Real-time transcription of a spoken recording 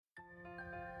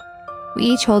We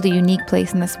each hold a unique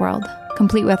place in this world,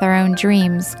 complete with our own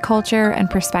dreams, culture, and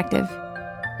perspective.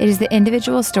 It is the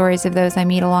individual stories of those I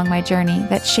meet along my journey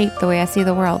that shape the way I see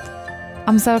the world.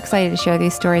 I'm so excited to share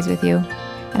these stories with you,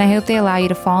 and I hope they allow you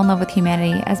to fall in love with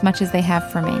humanity as much as they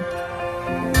have for me.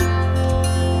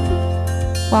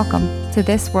 Welcome to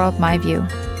This World, My View.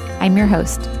 I'm your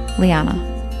host, Liana.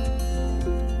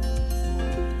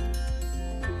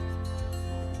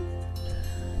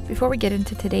 Before we get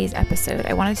into today's episode,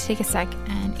 I wanted to take a sec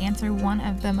and answer one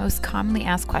of the most commonly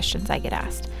asked questions I get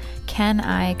asked. Can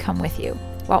I come with you?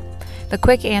 Well, the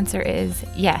quick answer is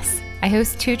yes. I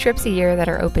host 2 trips a year that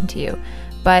are open to you,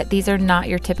 but these are not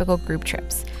your typical group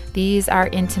trips. These are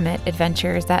intimate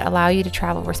adventures that allow you to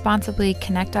travel responsibly,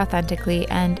 connect authentically,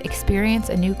 and experience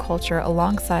a new culture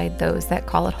alongside those that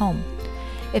call it home.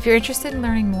 If you're interested in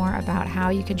learning more about how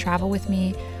you can travel with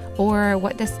me or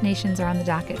what destinations are on the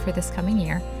docket for this coming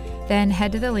year, then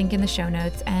head to the link in the show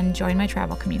notes and join my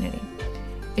travel community.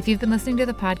 If you've been listening to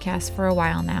the podcast for a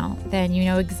while now, then you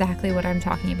know exactly what I'm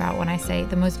talking about when I say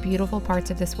the most beautiful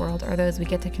parts of this world are those we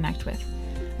get to connect with.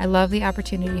 I love the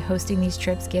opportunity hosting these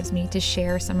trips gives me to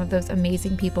share some of those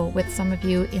amazing people with some of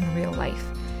you in real life.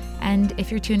 And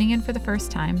if you're tuning in for the first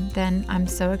time, then I'm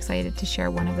so excited to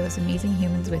share one of those amazing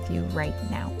humans with you right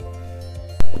now.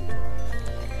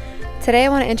 Today I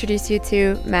want to introduce you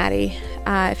to Matty.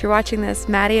 If you're watching this,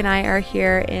 Matty and I are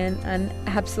here in an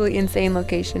absolutely insane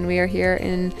location. We are here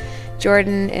in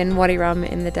Jordan, in Wadi Rum,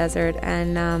 in the desert,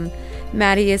 and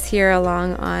Matty is here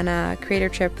along on a creator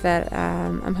trip that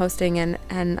I'm hosting,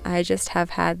 and I just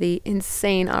have had the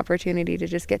insane opportunity to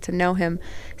just get to know him,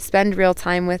 spend real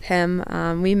time with him.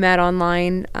 We met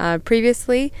online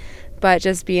previously, but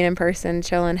just being in person,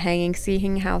 chilling, hanging,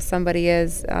 seeing how somebody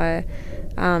is,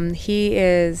 he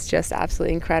is just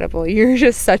absolutely incredible. You're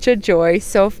just such a joy,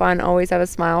 so fun, always have a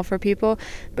smile for people,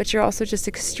 but you're also just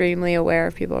extremely aware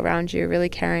of people around you, really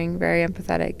caring, very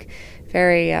empathetic,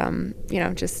 very,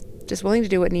 just willing to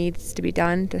do what needs to be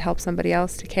done to help somebody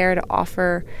else, to care, to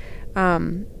offer,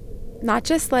 not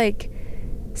just like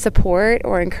support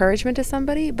or encouragement to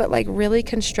somebody, but like really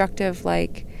constructive,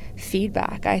 like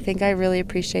feedback. I think I really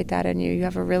appreciate that in you. You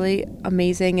have a really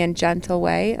amazing and gentle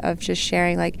way of just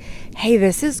sharing like, hey,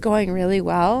 this is going really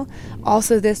well.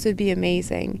 Also, this would be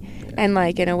amazing. And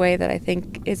like in a way that I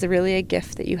think is really a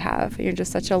gift that you have. You're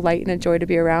just such a light and a joy to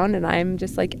be around. And I'm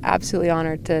just like absolutely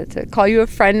honored to call you a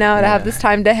friend now, to have this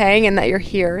time to hang, and that you're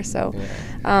here. So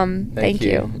thank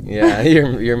you. Yeah,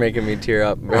 you're making me tear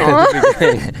up right at the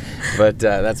beginning. But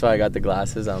that's why I got the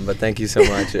glasses on. But thank you so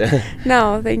much.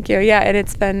 No, thank you. Yeah, and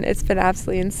it's been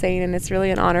absolutely insane, and it's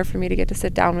really an honor for me to get to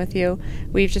sit down with you.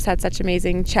 We've just had such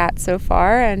amazing chats so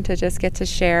far, and to just get to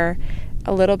share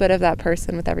a little bit of that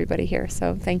person with everybody here.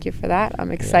 So thank you for that.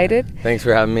 I'm excited. Yeah. Thanks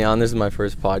for having me on. This is my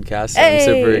first podcast, so I'm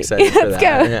super excited for that.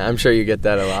 Go. I'm sure you get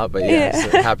that a lot, but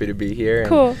so happy to be here.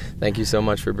 Cool. And thank you so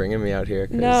much for bringing me out here,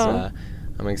 because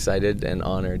I'm excited and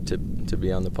honored to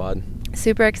be on the pod.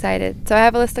 Super excited. So I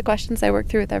have a list of questions I work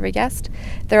through with every guest.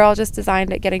 They're all just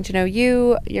designed at getting to know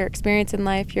you, your experience in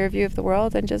life, your view of the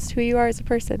world, and just who you are as a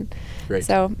person. Great.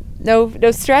 So no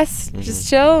stress, just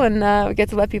chill, and we get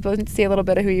to let people see a little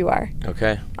bit of who you are.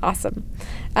 Okay. Awesome.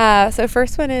 So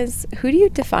first one is, who do you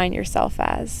define yourself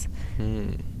as?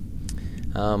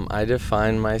 I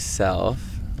define myself,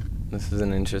 this is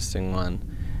an interesting one.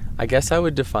 I guess I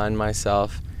would define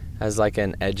myself as like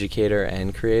an educator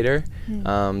and creator.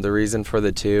 The reason for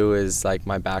the two is like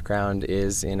my background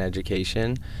is in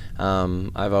education.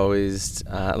 I've always,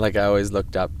 I always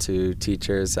looked up to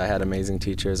teachers. I had amazing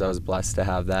teachers. I was blessed to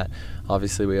have that.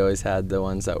 Obviously, we always had the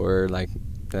ones that were like,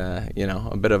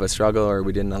 a bit of a struggle or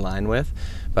we didn't align with,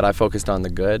 but I focused on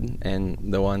the good,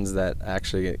 and the ones that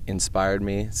actually inspired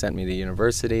me, sent me to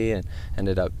university, and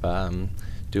ended up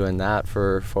doing that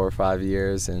for 4 or 5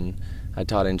 years, and I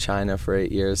taught in China for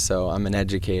 8 years, so I'm an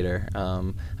educator.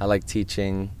 I like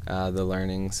teaching the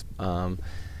learnings,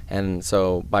 and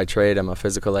so by trade I'm a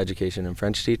physical education and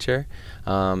French teacher,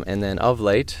 and then of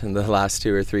late, in the last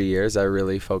 2 or 3 years, I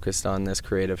really focused on this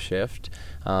creative shift.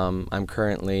 I'm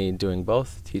currently doing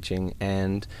both, teaching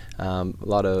and a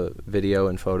lot of video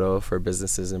and photo for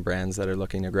businesses and brands that are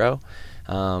looking to grow.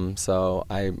 So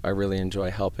I really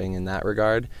enjoy helping in that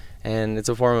regard. And it's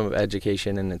a form of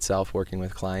education in itself, working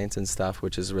with clients and stuff,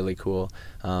 which is really cool.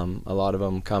 A lot of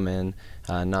them come in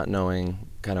not knowing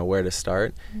kind of where to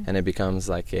start, and it becomes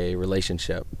like a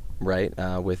relationship, right,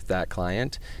 with that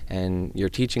client, and you're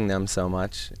teaching them so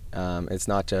much. It's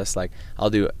not just like, I'll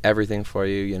do everything for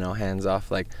you, hands off.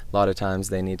 Like a lot of times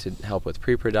they need to help with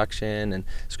pre-production and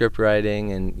script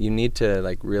writing, and you need to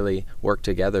like really work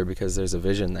together because there's a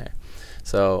vision there.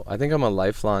 So I think I'm a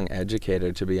lifelong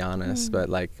educator, to be honest, but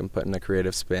like I'm putting a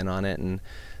creative spin on it and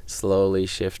slowly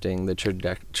shifting the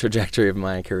trajectory of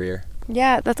my career.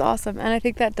 Yeah, that's awesome. And I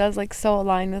think that does like so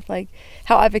align with like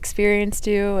how I've experienced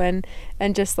you, and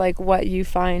just like what you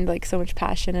find like so much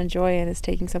passion and joy in is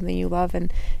taking something you love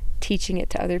and teaching it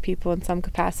to other people in some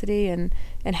capacity, and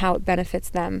how it benefits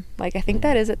them. Like I think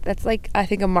that's like I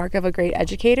think a mark of a great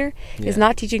educator is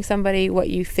not teaching somebody what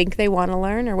you think they want to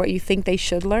learn or what you think they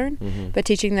should learn, but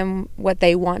teaching them what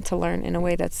they want to learn in a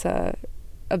way that's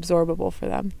absorbable for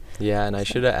them. Yeah, and I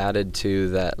should have added too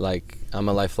that like I'm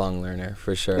a lifelong learner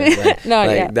for sure. Like, no,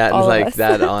 like yeah, that, all like of us.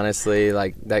 that. Honestly,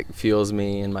 like that fuels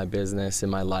me in my business, in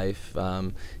my life.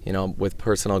 You know, with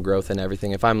personal growth and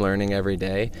everything. If I'm learning every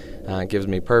day, it gives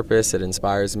me purpose. It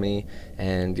inspires me,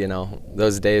 and you know,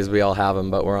 those days we all have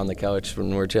them. But we're on the couch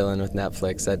when we're chilling with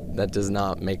Netflix. That does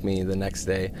not make me the next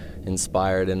day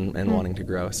inspired and wanting to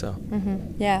grow. So.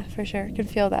 Yeah, for sure. Can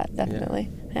feel that definitely.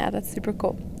 Yeah, that's super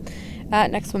cool.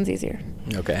 Next one's easier.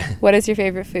 Okay. What is your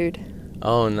favorite food?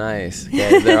 Oh, nice.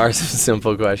 Okay, there are some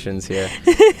simple questions here.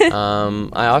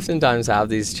 I oftentimes have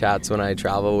these chats when I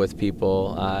travel with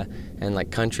people and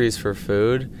like countries for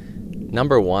food.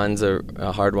 Number one's a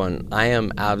hard one. I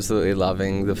am absolutely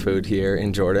loving the food here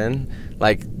in Jordan.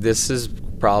 Like this is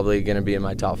probably going to be in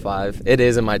my top 5. It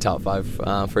is in my top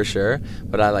 5 for sure,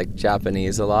 but I like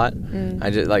Japanese a lot. I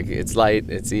just like it's light,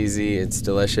 it's easy, it's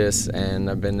delicious, and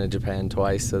I've been to Japan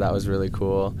twice, so that was really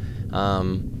cool.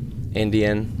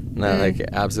 Indian, I like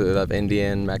absolutely love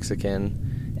Indian,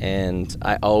 Mexican, and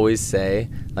I always say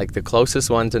like the closest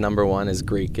one to number 1 is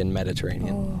Greek and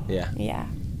Mediterranean. Oh, yeah,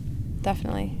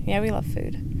 definitely. Yeah, we love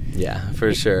food. Yeah,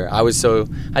 for sure. I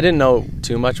didn't know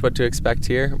too much what to expect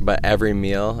here, but every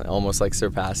meal almost like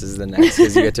surpasses the next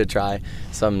because you get to try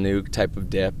some new type of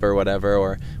dip or whatever.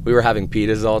 Or we were having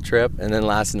pitas all trip, and then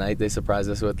last night they surprised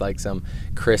us with like some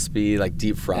crispy, like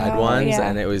deep fried ones,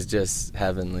 and it was just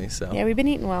heavenly. So yeah, we've been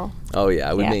eating well. Oh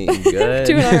yeah, we've been eating good.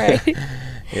 Doing all right.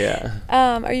 Yeah.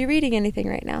 Are you reading anything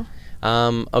right now?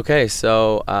 Okay,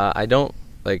 so I don't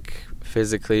like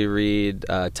physically read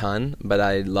a ton, but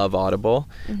I love Audible.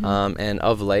 And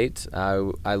of late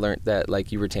I learned that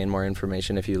like you retain more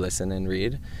information if you listen and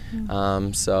read.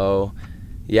 So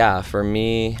yeah, for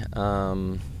me,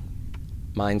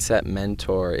 Mindset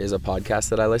Mentor is a podcast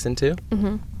that I listen to.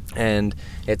 And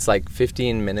it's like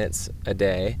 15 minutes a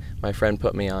day. My friend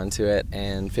put me onto it,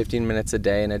 and 15 minutes a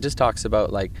day, and it just talks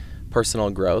about like personal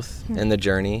growth in the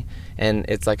journey, and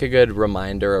it's like a good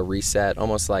reminder, a reset,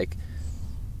 almost like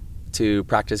to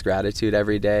practice gratitude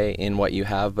every day in what you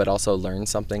have, but also learn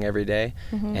something every day.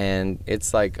 And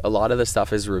it's like a lot of the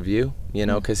stuff is review, you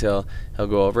know, because he'll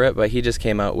go over it, but he just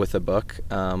came out with a book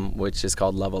which is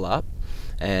called Level Up,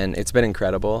 and it's been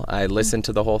incredible. I listened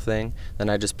to the whole thing, then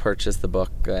I just purchased the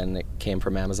book, and it came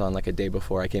from Amazon like a day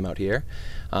before I came out here.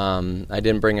 I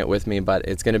didn't bring it with me, but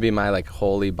it's going to be my like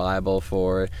holy Bible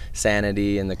for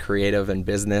sanity in the creative and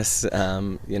business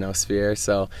you know, sphere.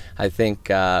 So I think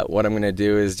what I'm going to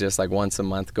do is just like once a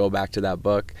month go back to that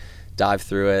book, dive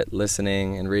through it,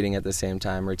 listening and reading at the same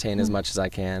time, retain as much as I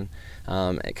can,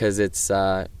 because it's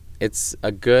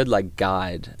a good like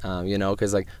guide, you know,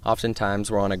 because like oftentimes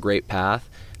we're on a great path,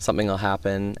 something will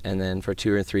happen, and then for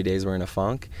 2 or 3 days we're in a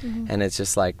funk, and it's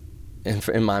just like,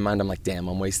 in my mind I'm like, damn,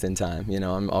 I'm wasting time, you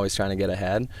know. I'm always trying to get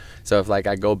ahead. So if like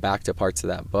I go back to parts of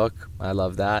that book, I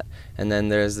love that. And then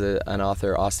there's an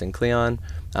author, Austin Kleon,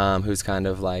 who's kind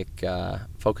of like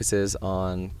focuses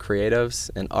on creatives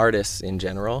and artists in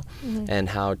general, and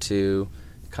how to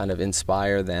kind of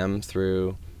inspire them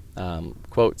through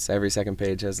quotes. Every second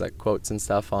page has like quotes and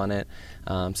stuff on it.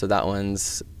 So that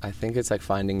one's, I think it's like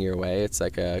Finding Your Way. It's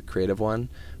like a creative one,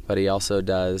 but he also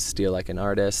does Steal Like an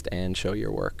Artist and Show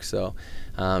Your Work. So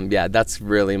yeah, that's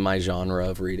really my genre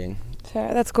of reading.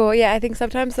 Sure, that's cool. Yeah, I think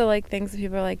sometimes the like things that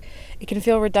people are like, it can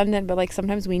feel redundant, but like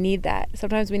sometimes we need that.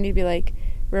 Sometimes we need to be like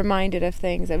reminded of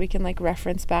things that we can like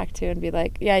reference back to and be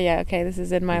like, yeah, okay, this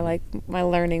is in my like my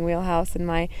learning wheelhouse and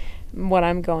my what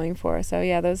I'm going for. So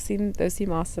yeah, those seem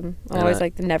awesome. I'm always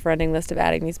like the never-ending list of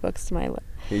adding these books to my list.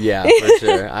 Yeah, for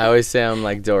sure. I always say I'm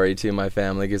like Dory too. My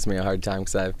family gives me a hard time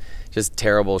because I have just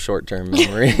terrible short-term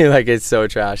memory. Like it's so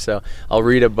trash. So I'll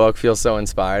read a book, feel so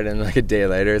inspired, and like a day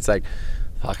later it's like,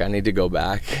 fuck, I need to go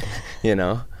back, you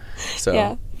know? So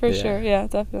yeah, for sure. Yeah,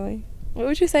 definitely. What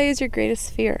would you say is your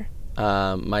greatest fear?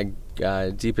 My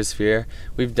deepest fear,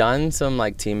 we've done some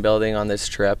like team building on this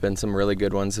trip, and some really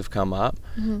good ones have come up.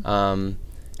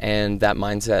 And that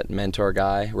Mindset Mentor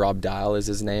guy, Rob Dial is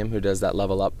his name, who does that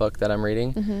Level Up book that I'm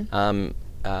reading.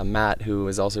 Matt, who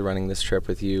is also running this trip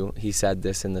with you, he said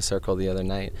this in the circle the other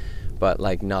night. but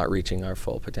like not reaching our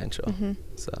full potential.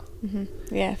 So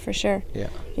Yeah, for sure.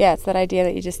 yeah, It's that idea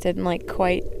that you just didn't like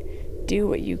quite do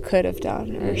what you could have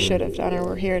done or should have done or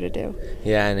were here to do.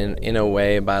 Yeah, and in a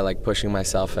way, by like pushing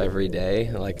myself every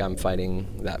day, like I'm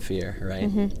fighting that fear, right?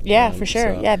 Yeah, for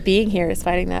sure. So, Yeah, being here is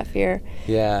fighting that fear.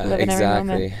 yeah, Live in every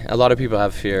moment. exactly. A lot of people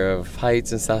have fear of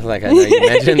heights and stuff. Like I know you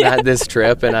mentioned that this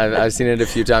trip, and I've seen it a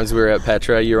few times. We were at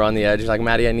Petra, you were on the edge, like,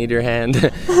 Matty, I need your hand.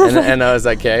 and I was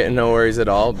like, okay, no worries at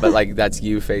all. But like that's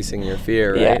you facing your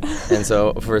fear, right? Yeah. And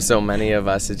so for so many of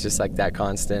us, it's just like that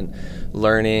constant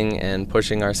learning and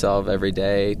pushing ourselves every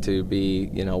day to be,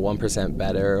 1%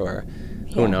 better, or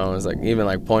who knows, like even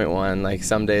like 0.1. Like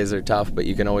some days are tough, but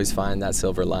you can always find that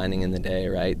silver lining in the day,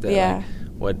 right? That,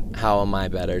 like, how am I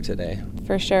better today?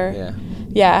 For sure.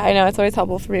 Yeah, I know, it's always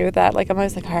helpful for me with that. Like I'm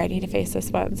always like, all right, I need to face this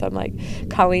one. So I'm like,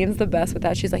 Colleen's the best with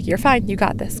that. She's like, you're fine, you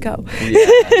got this, go.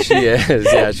 Yeah, she is.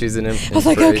 Yeah, she's an inspiration. I was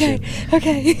like,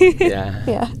 okay.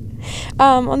 Yeah.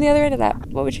 On the other end of that,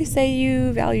 what would you say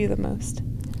you value the most?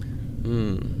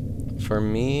 For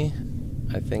me,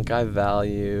 I think I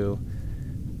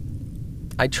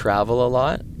travel a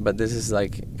lot, but this is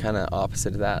like kind of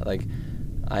opposite of that. Like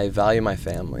I value my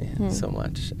family so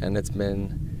much, and it's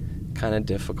been kind of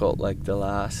difficult like the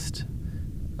last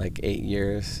like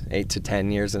 8 to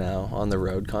 10 years now on the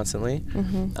road constantly.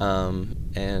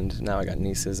 And now I got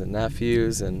nieces and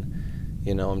nephews, and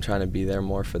I'm trying to be there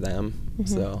more for them.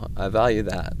 So I value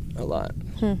that a lot,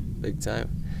 big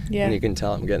time. Yeah. And you can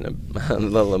tell I'm getting a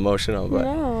little emotional, but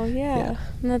no, yeah.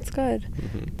 And that's good.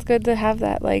 It's good to have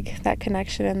that, like, that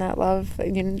connection and that love,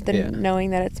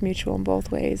 knowing that it's mutual in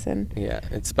both ways. And yeah,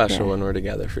 it's special when we're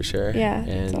together, for sure. Yeah,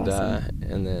 and awesome.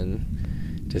 And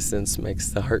then distance makes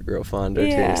the heart grow fonder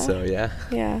too. So yeah.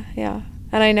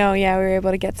 And I know, we were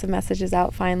able to get some messages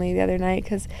out finally the other night,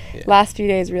 because last few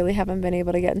days really haven't been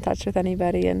able to get in touch with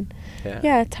anybody. And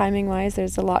timing wise,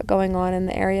 there's a lot going on in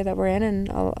the area that we're in, and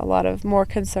a lot of more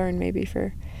concern maybe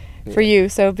for you.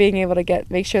 So being able to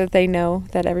make sure that they know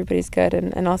that everybody's good,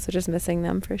 and also just missing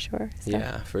them for sure. So,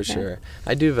 yeah, for sure.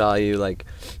 I do value like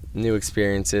new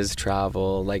experiences,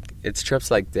 travel. Like it's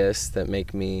trips like this that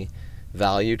make me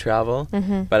value travel.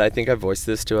 But I think I've voiced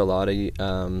this to a lot of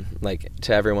like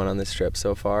to everyone on this trip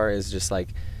so far, is just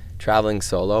like traveling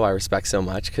solo I respect so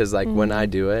much, because like when I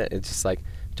do it, it's just like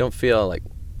don't feel like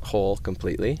whole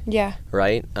completely,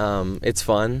 right? It's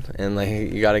fun, and like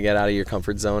you got to get out of your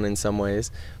comfort zone in some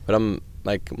ways, but I'm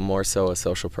like more so a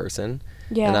social person,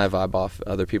 and I vibe off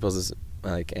other people's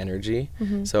like energy.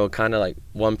 So kind of like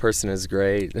one person is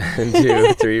great, and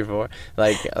 2, 3, 4,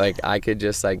 like I could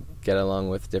just like get along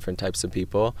with different types of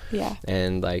people,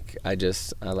 and like I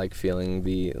like feeling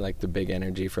the big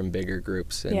energy from bigger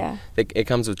groups, and it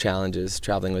comes with challenges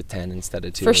traveling with 10 instead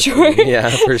of 2 for sure.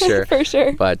 For sure. For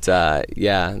sure. But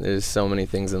there's so many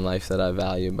things in life that I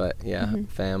value, but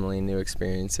family, new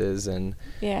experiences, and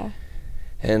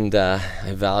I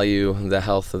value the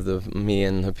health of me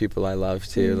and the people I love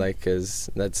too, like, because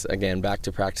that's again back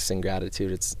to practicing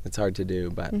gratitude. It's hard to do,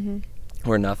 but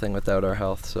we're nothing without our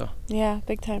health. So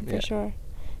big time for sure.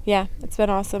 It's been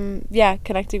awesome.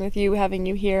 Connecting with you, having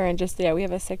you here, and just we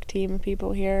have a sick team of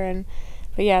people here,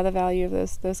 but the value of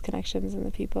those connections and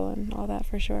the people and all that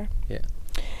for sure.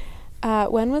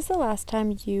 When was the last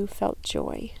time you felt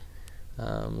joy?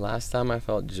 Last time I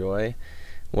felt joy.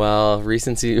 Well,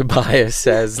 recency bias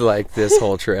says like this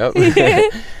whole trip.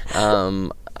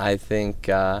 I think,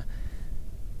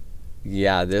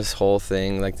 this whole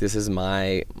thing, like this is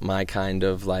my kind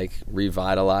of like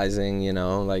revitalizing,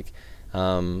 like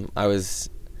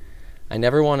I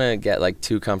never want to get like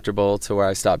too comfortable to where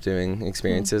I stop doing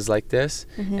experiences like this.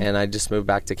 And I just moved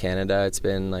back to Canada. It's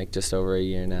been like just over a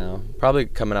year now, probably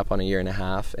coming up on a year and a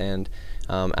half. And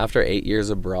after 8 years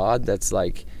abroad, that's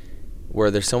like where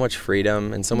there's so much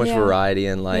freedom and so much variety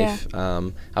in life.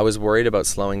 I was worried about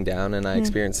slowing down, and I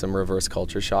experienced some reverse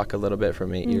culture shock a little bit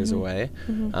from 8 years away.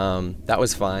 That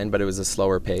was fine, but it was a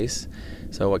slower pace.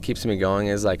 So what keeps me going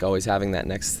is like always having that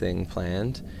next thing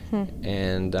planned.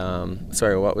 And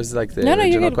sorry, what was like the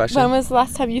original question? When was the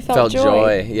last time you felt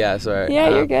joy? Yeah, sorry. Yeah,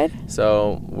 you're good.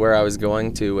 So where I was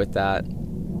going to with that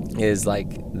is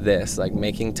like this, like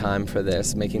making time for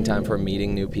this, making time for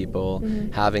meeting new people,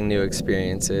 having new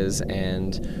experiences.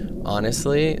 And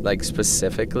honestly, like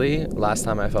specifically, last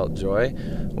time I felt joy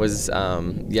was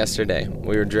yesterday.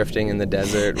 We were drifting in the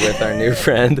desert with our new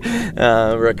friend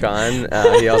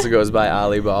Rakan. He also goes by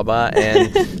Alibaba,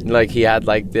 and like he had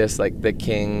like this like the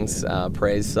King's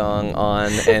praise song on,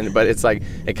 but it's like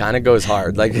it kind of goes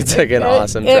hard, like it's like an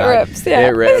awesome track.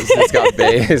 It rips. It's got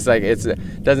bass. Like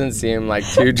it doesn't seem like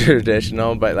too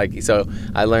traditional, but like so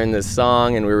I learned this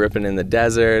song and we were ripping in the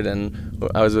desert, and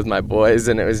I was with my boys,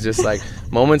 and it was just like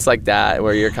moments like that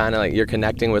where you're kind of like, you're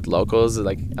connecting with locals.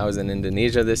 Like I was in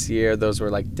Indonesia this year. Those were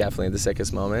like definitely the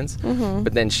sickest moments.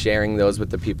 But then sharing those with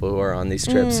the people who are on these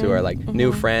trips who are like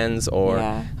new friends or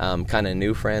kind of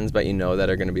new friends, but you know that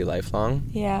are going to be lifelong.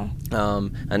 Yeah.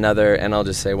 Another, and I'll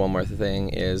just say one more thing,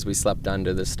 is we slept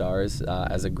under the stars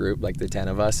as a group, like the 10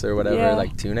 of us or whatever,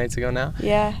 like 2 nights ago now.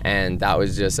 Yeah. And that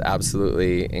was just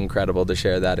absolutely incredible to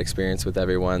share that experience with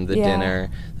everyone. The dinner,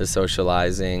 the socializing,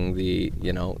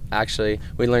 actually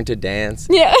we learned to dance.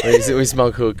 Yeah. we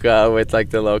smoke hookah with like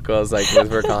the locals, like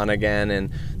with Rakan again,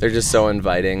 and they're just so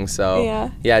inviting.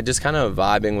 So yeah, just kind of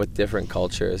vibing with different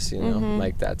cultures,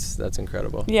 like that's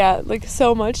incredible. Yeah, like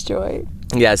so much joy.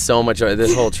 Yeah, so much joy.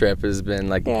 This whole trip has been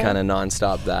like kind of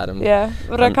nonstop that.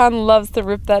 Rakan loves to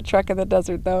rip that truck in the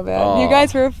desert though, man. You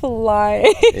guys were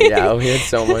flying. Yeah, we had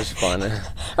so much fun.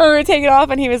 We were taking off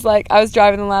and he was like, I was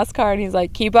driving the last car and he's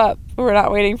like, keep up, we're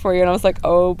not waiting for you. And I was like,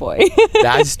 oh boy.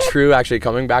 That's true, actually.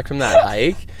 Coming back from that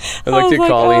hike, I looked at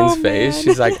Colleen's face. Man.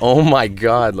 She's like, oh my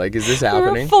God, like, is this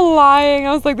happening? We were flying.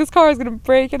 I was like, this car is going to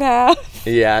break in half.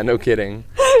 Yeah, no kidding.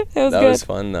 That good. Was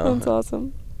fun though. That's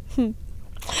awesome.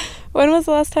 When was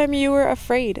the last time you were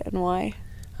afraid and why?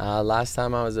 Last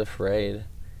time I was afraid,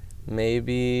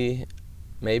 maybe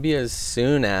as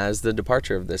soon as the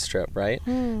departure of this trip, right?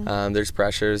 There's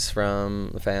pressures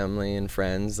from family and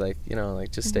friends, like,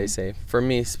 just stay safe. For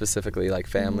me specifically, like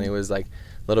family was like a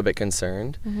little bit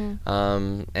concerned.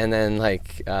 And then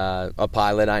like a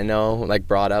pilot I know like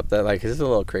brought up that like, this is a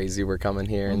little crazy, we're coming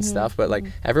here and stuff, but like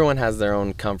everyone has their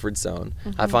own comfort zone.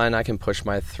 I find I can push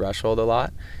my threshold a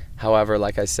lot. However,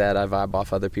 like I said, I vibe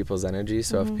off other people's energy.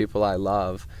 So if people I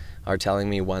love are telling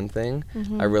me one thing,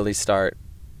 I really start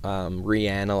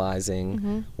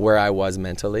reanalyzing where I was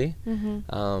mentally.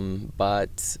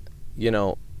 But,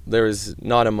 there was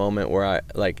not a moment where I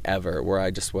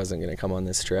just wasn't going to come on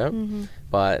this trip.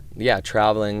 But yeah,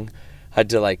 traveling, I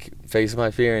had to like face my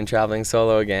fear in traveling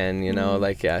solo again,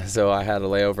 so I had a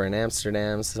layover in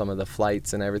Amsterdam. Some of the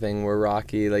flights and everything were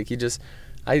rocky. Like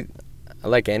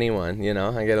like anyone,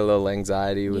 I get a little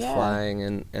anxiety with flying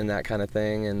and that kind of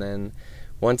thing. And then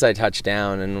once I touched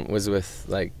down and was with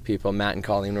like people, Matt and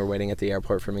Colleen were waiting at the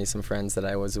airport for me, some friends that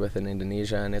I was with in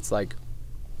Indonesia, and it's like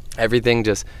everything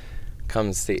just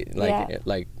comes to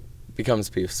it becomes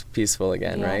peaceful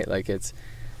again, right? Like it's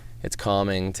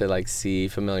calming to like see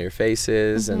familiar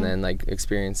faces and then like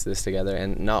experience this together.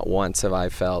 And not once have I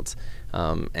felt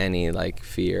any like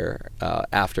fear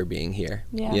after being here.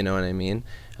 You know what I mean?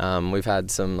 We've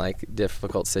had some like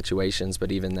difficult situations,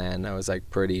 but even then I was like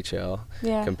pretty chill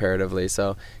comparatively.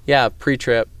 So yeah,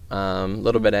 pre-trip,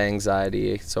 little bit of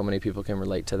anxiety. So many people can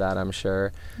relate to that, I'm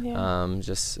sure.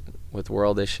 Just with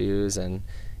world issues, and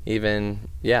even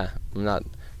I'm not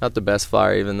the best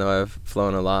flyer, even though I've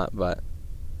flown a lot, but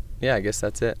yeah, I guess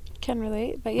that's it. Can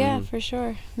relate, but for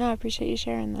sure. No, I appreciate you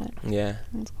sharing that. Yeah.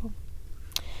 That's cool.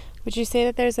 Would you say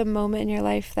that there's a moment in your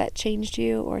life that changed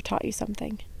you or taught you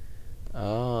something?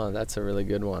 Oh, that's a really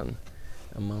good one.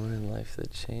 A moment in life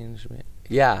that changed me.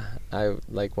 Yeah,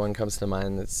 one comes to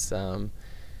mind that's,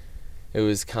 it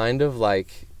was kind of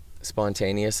like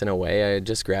spontaneous in a way. I had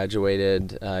just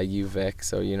graduated UVic,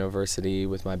 so university,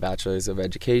 with my bachelor's of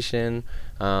education.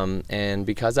 And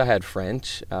because I had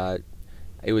French,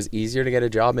 it was easier to get a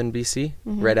job in BC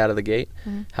right out of the gate.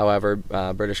 However,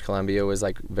 British Columbia was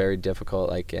like very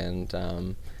difficult,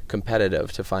 and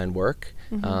competitive to find work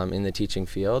in the teaching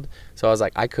field. So I was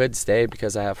like, I could stay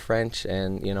because I have French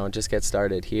and just get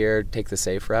started here, take the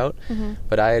safe route.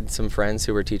 But I had some friends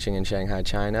who were teaching in Shanghai,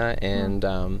 China,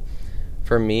 and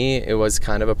for me it was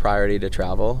kind of a priority to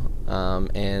travel,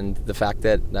 and the fact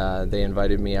that they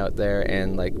invited me out there,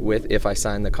 and like if I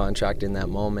signed the contract in that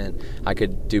moment, I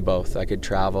could do both. I could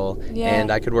travel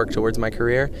and I could work towards my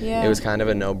career. It was kind of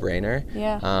a no-brainer.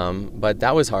 But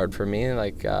that was hard for me,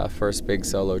 like first big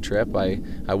solo trip.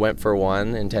 I went for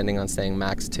 1 intending on staying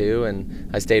max 2, and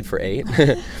I stayed for 8.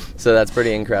 So that's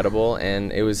pretty incredible,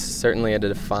 and it was certainly a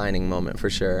defining moment for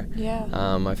sure.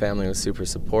 My family was super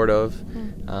supportive,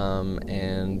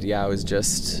 and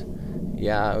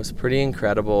it was pretty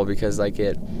incredible because like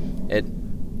it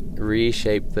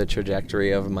reshaped the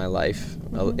trajectory of my life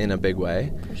in a big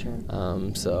way. For sure.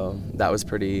 So that was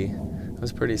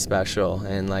pretty special,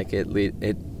 and like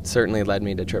it certainly led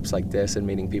me to trips like this and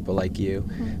meeting people like you.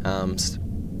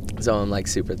 So I'm like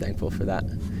super thankful for that.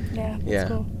 Yeah, that's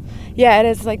cool. Yeah, it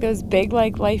is like those big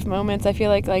like life moments. I feel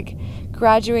like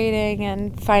graduating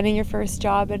and finding your first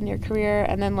job in your career,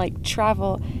 and then like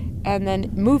travel. and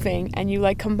then moving, and you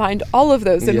like combined all of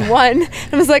those in one.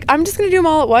 And I was like, I'm just gonna do them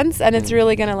all at once, and it's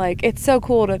really gonna like, it's so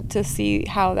cool to see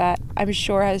how that, I'm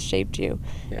sure, has shaped you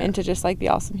into just like the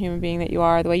awesome human being that you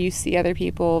are, the way you see other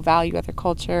people, value other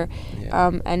culture,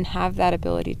 and have that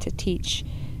ability to teach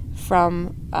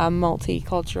from a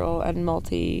multicultural and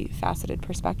multifaceted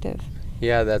perspective.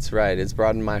 Yeah, that's right. It's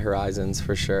broadened my horizons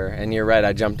for sure. And you're right,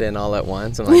 I jumped in all at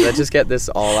once. I'm like, let's just get this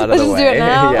all out of the way. Do it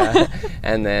now. Yeah.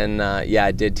 And then,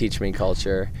 it did teach me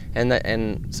culture.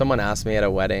 And someone asked me at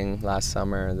a wedding last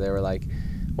summer, they were like,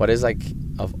 what is like,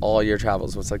 of all your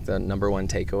travels, what's like the number one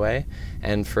takeaway?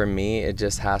 And for me, it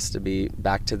just has to be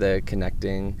back to the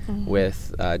connecting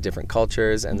with different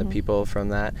cultures and the people from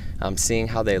that, seeing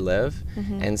how they live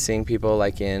and seeing people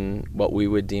like in what we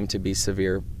would deem to be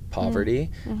severe poverty,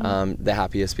 the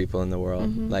happiest people in the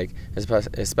world, like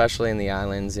especially in the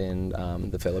islands in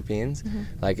the Philippines.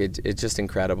 Like it's just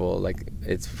incredible. Like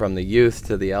it's from the youth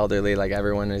to the elderly, like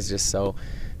everyone is just so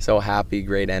happy,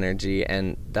 great energy.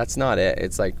 And that's not it.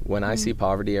 It's like when I see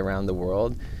poverty around the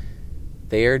world,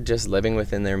 they are just living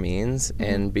within their means,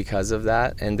 and because of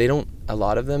that, and a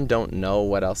lot of them don't know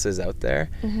what else is out there,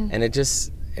 and it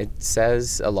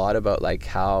says a lot about like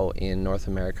how in North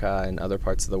America and other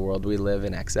parts of the world we live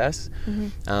in excess.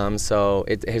 So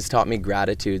it has taught me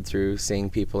gratitude through seeing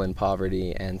people in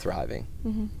poverty and thriving,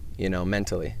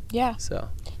 mentally. Yeah. So.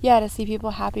 Yeah, to see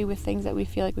people happy with things that we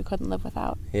feel like we couldn't live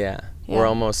without. Yeah. We're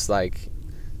almost like,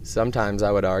 sometimes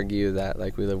I would argue that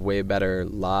like we live way better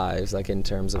lives, like in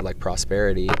terms of like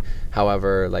prosperity.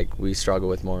 However, like we struggle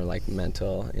with more like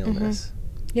mental illness.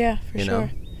 Yeah, for sure. Know?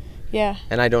 Yeah.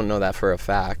 And I don't know that for a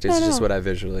fact. It's just what I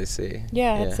visually see.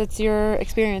 Yeah, it's your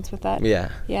experience with that. Yeah.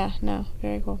 Yeah, no,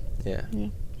 very cool. Yeah.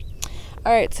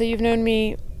 All right, so you've known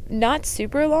me not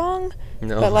super long,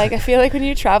 no. But like I feel like when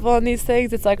you travel on these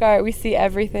things, it's like, all right, we see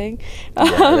everything.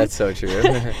 Yeah, that's so true.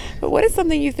 But what is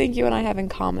something you think you and I have in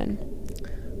common?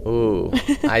 Ooh,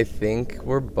 I think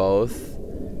we're both,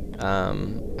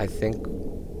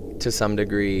 to some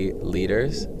degree,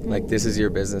 leaders. Like, this is your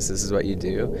business, this is what you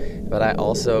do. But I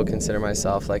also consider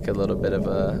myself like a little bit of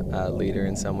a leader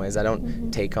in some ways. I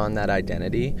don't take on that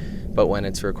identity, but when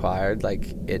it's required,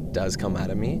 like, it does come out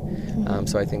of me.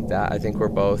 So I think we're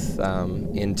both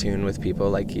in tune with people,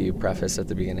 like you prefaced at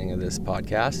the beginning of this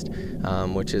podcast,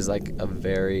 which is like a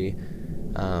very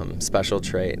special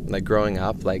trait. Like, growing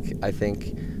up, like, I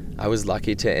think I was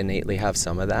lucky to innately have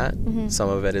some of that. Some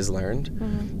of it is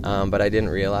learned, but I didn't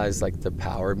realize like the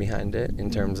power behind it in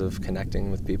terms of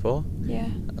connecting with people. Yeah.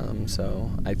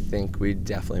 So I think we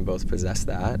definitely both possess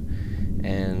that,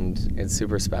 and it's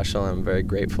super special. I'm very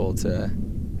grateful to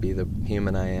be the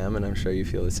human I am, and I'm sure you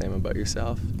feel the same about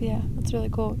yourself. Yeah, that's really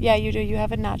cool. Yeah, you do. You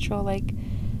have a natural like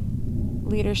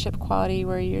leadership quality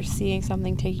where you're seeing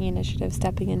something, taking initiative,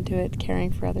 stepping into it,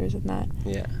 caring for others, and that.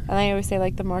 Yeah. And I always say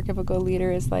like the mark of a good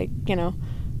leader is like,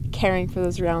 caring for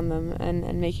those around them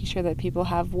and making sure that people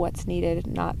have what's needed,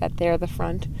 not that they're the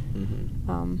front.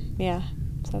 Yeah.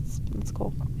 So that's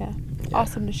cool. Yeah.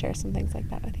 Awesome to share some things like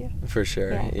that with you. For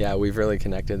sure. Yeah, we've really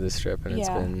connected this trip, and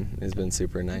it's been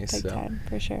super nice. Big time,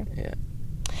 for sure.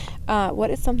 Yeah. What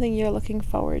is something you're looking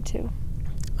forward to?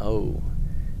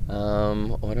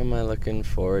 What am I looking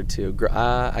forward to?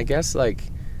 I guess like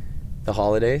the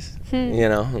holidays,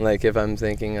 like if I'm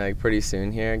thinking like pretty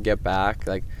soon here, get back.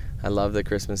 Like I love the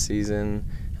Christmas season,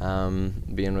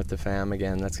 being with the fam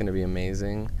again, that's going to be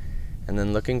amazing. And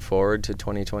then looking forward to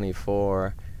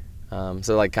 2024,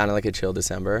 so like kind of like a chill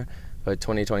December, but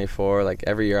 2024, like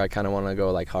every year I kind of want to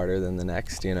go like harder than the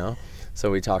next, So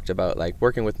we talked about like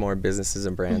working with more businesses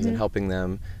and brands and helping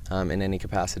them in any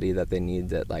capacity that they need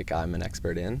that like I'm an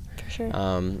expert in. For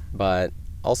sure. But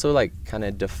also like kind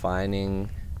of defining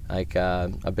like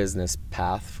a business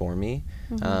path for me.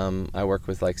 I work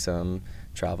with like some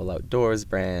travel outdoors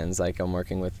brands. Like I'm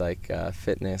working with like a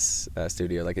fitness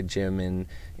studio, like a gym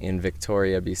in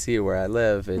Victoria, BC, where I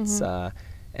live. It's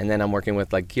and then I'm working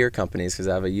with like gear companies because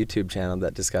I have a YouTube channel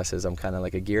that discusses, I'm kind of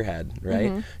like a gearhead,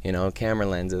 right? Camera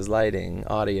lenses, lighting,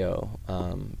 audio,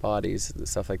 bodies,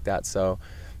 stuff like that. So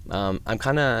I'm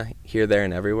kind of here, there,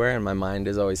 and everywhere, and my mind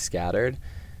is always scattered.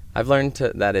 I've learned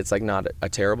that it's like not a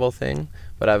terrible thing,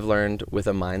 but I've learned with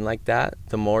a mind like that,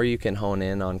 the more you can hone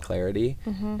in on clarity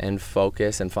and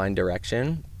focus and find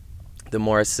direction, the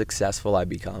more successful I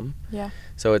become. Yeah.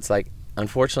 So it's like,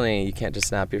 unfortunately, you can't just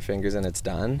snap your fingers and it's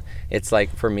done. It's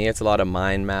like, for me, it's a lot of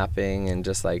mind mapping and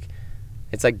just like,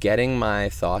 it's like getting my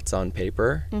thoughts on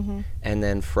paper and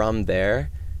then from there,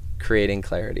 creating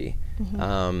clarity.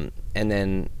 And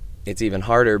then it's even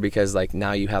harder because like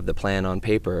now you have the plan on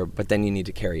paper, but then you need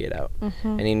to carry it out.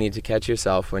 And you need to catch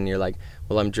yourself when you're like,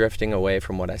 well, I'm drifting away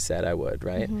from what I said I would,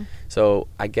 right? So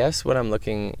I guess what I'm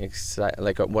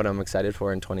what I'm excited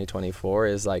for in 2024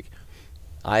 is like,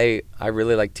 I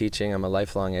really like teaching. I'm a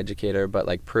lifelong educator, but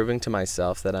like proving to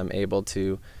myself that I'm able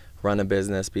to run a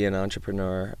business, be an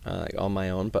entrepreneur on my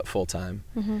own, but full time.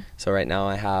 So right now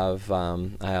I have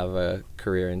a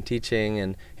career in teaching,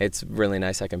 and it's really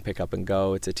nice. I can pick up and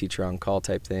go. It's a teacher on call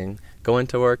type thing. Go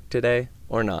into work today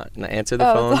or not, and answer the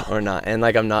phone or not, and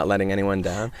like I'm not letting anyone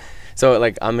down. So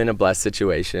like I'm in a blessed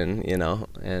situation, you know.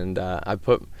 And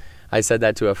I said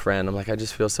that to a friend. I'm like, I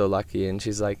just feel so lucky, and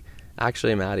she's like,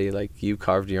 actually, Matty, like you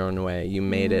carved your own way. You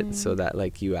made it so that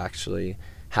like you actually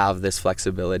have this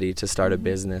flexibility to start a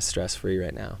business stress-free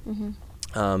right now.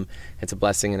 It's a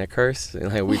blessing and a curse.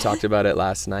 Like we talked about it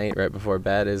last night right before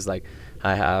bed, is like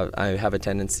I have a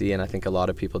tendency, and I think a lot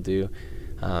of people do,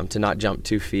 to not jump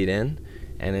 2 feet in,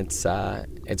 and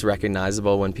it's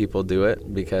recognizable when people do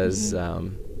it because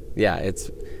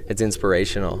it's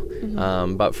inspirational.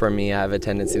 But for me, I have a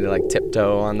tendency to like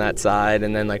tiptoe on that side,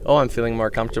 and then like, oh, I'm feeling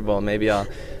more comfortable. Maybe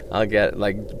I'll get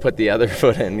like put the other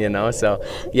foot in, you know. So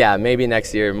yeah, maybe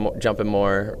next year jumping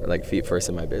more like feet first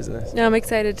in my business. No, I'm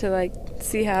excited to like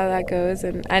see how that goes,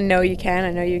 and I know you can.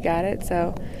 I know you got it.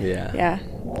 So yeah,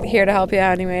 here to help you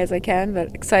out any way as I can.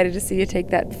 But excited to see you take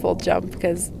that full jump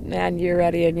because man, you're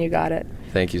ready and you got it.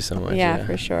 Thank you so much. Yeah,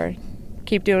 for sure.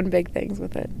 Keep doing big things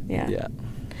with it. Yeah.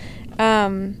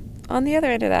 On the other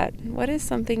end of that, what is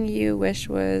something you wish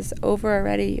was over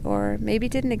already or maybe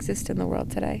didn't exist in the world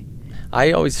today?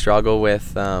 I always struggle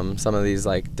with some of these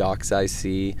like docs I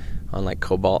see on like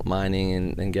cobalt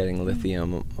mining and getting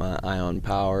lithium ion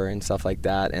power and stuff like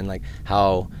that, and like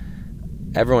how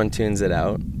everyone tunes it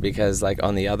out because like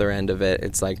on the other end of it,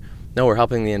 it's like, no, we're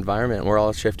helping the environment. We're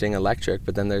all shifting electric,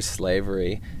 but then there's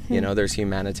slavery. You know, there's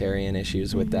humanitarian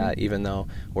issues with that, even though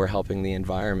we're helping the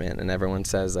environment. And everyone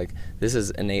says, like, this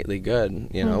is innately good.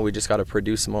 You know, we just got to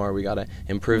produce more. We got to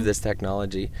improve this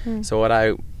technology. So what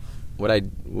I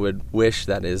would wish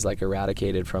that is, like,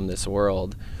 eradicated from this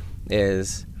world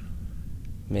is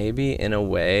maybe, in a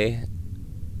way,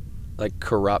 like,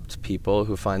 corrupt people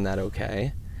who find that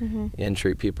okay and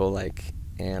treat people like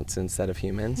ants instead of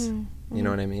humans. You know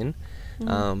what I mean?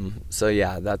 So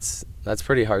yeah, that's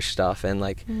pretty harsh stuff. And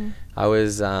like, I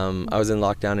was in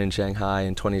lockdown in Shanghai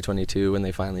in 2022 when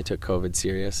they finally took COVID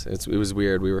serious. It was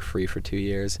weird. We were free for 2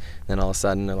 years. Then all of a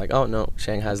sudden they're like, oh no,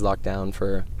 Shanghai's locked down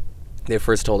for. They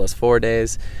first told us 4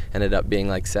 days, ended up being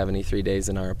like 73 days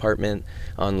in our apartment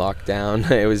on lockdown.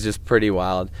 It was just pretty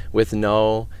wild with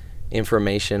no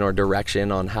information or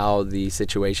direction on how the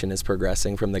situation is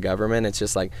progressing from the government. It's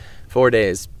just like 4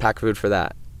 days, pack food for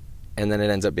that. And then it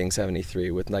ends up being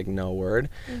 73 with like no word.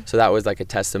 So that was like a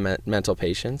test of mental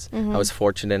patience. I was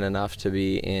fortunate enough to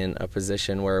be in a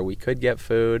position where we could get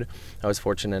food. I was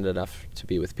fortunate enough to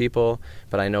be with people,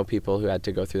 but I know people who had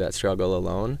to go through that struggle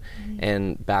alone.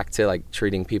 And back to like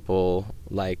treating people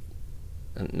like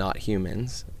not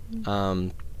humans.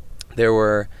 There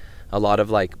were a lot of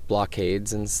like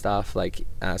blockades and stuff, like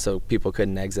so people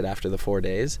couldn't exit after the 4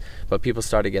 days, but people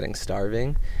started getting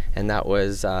starving, and that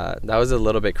was a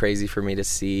little bit crazy for me to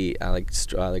see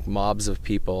like mobs of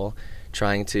people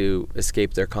trying to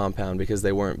escape their compound because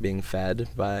they weren't being fed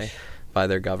by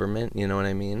their government. You know what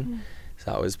I mean?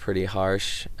 So that was pretty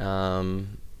harsh.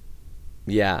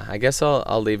 Yeah, I guess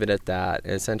I'll leave it at that.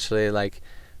 Essentially, like,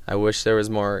 I wish there was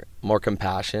more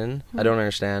compassion. I don't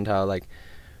understand how like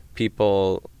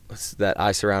people that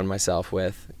I surround myself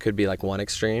with could be like one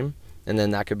extreme, and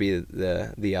then that could be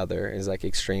the other is like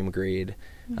extreme greed,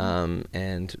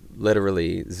 and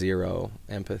literally zero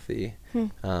empathy.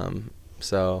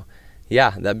 So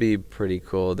yeah, that'd be pretty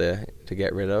cool to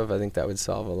get rid of. I think that would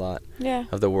solve a lot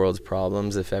of the world's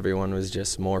problems if everyone was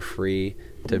just more free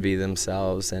to be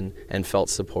themselves and felt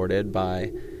supported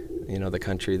by, you know, the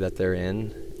country that they're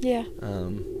in. Yeah. I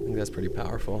think that's pretty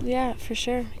powerful. Yeah, for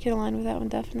sure. I can align with that one,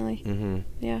 definitely.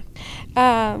 Yeah.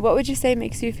 What would you say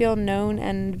makes you feel known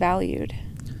and valued?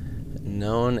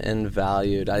 Known and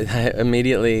valued. I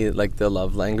immediately, like, the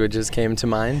love languages came to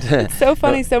mind. It's so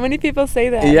funny. So many people say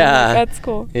that. Yeah. Like, that's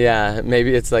cool. Yeah.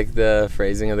 Maybe it's like the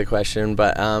phrasing of the question,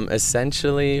 but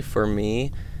essentially for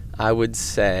me, I would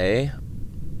say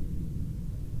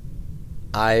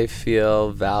I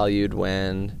feel valued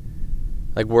when,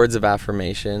 like, words of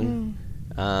affirmation,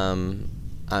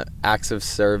 acts of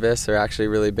service are actually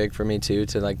really big for me too,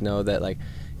 to like know that, like,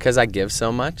 because I give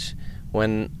so much,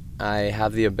 when I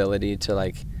have the ability to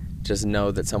like just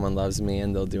know that someone loves me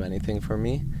and they'll do anything for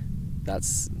me,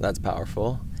 that's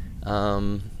powerful.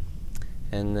 And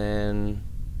then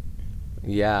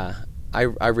Yeah. I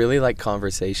really like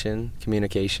conversation,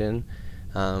 communication.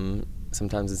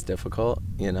 Sometimes it's difficult,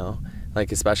 you know,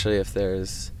 like especially if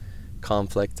there's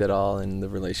conflict at all in the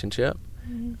relationship.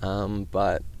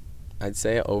 But I'd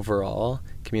say overall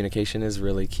communication is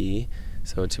really key.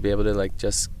 So to be able to like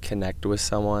just connect with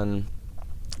someone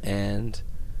and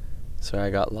sorry, I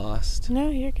got lost. No,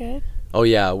 you're good. Oh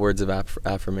yeah, words of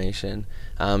affirmation.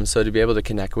 So to be able to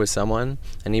connect with someone,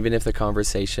 and even if the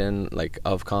conversation like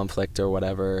of conflict or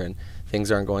whatever and things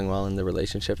aren't going well in the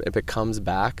relationship, if it comes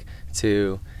back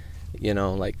to, you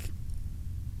know, like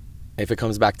if it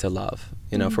comes back to love,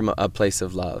 you know, from a place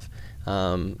of love,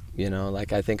 you know,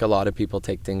 like I think a lot of people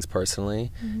take things personally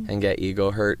and get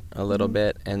ego hurt a little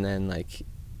bit, and then like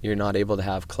you're not able to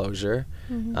have closure.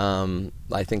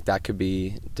 I think that could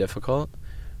be difficult.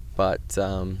 But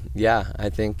yeah, I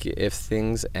think if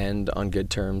things end on good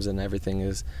terms and everything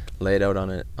is laid out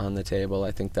on the table,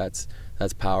 I think that's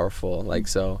powerful. Like,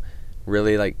 so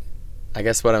really, like, I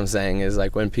guess what I'm saying is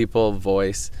like when people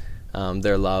voice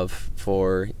their love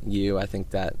for you, I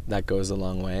think that goes a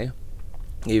long way,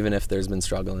 even if there's been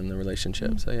struggle in the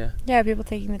relationship. So yeah, people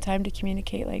taking the time to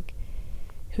communicate like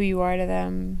who you are to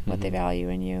them, what they value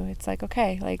in you. It's like,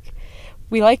 okay, like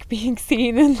we like being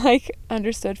seen and like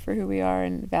understood for who we are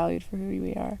and valued for who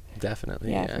we are.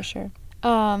 Definitely. Yeah, for sure.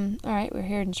 All right, we're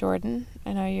here in Jordan.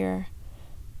 I know you're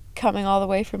coming all the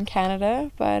way from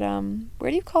Canada, but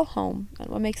where do you call home, and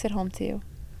what makes it home to you?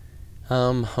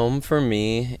 Home for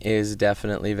me is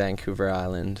definitely Vancouver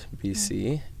Island,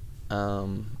 BC,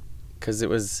 because it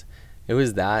was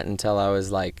that until I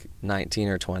was like 19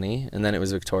 or 20, and then it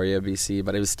was Victoria, BC,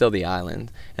 but it was still the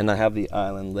island, and I have the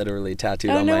island literally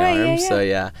tattooed on my arm. So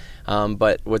yeah.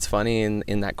 But what's funny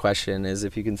in that question is,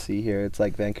 if you can see here, it's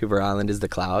like Vancouver Island is the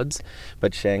clouds,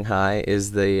 but Shanghai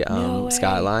is the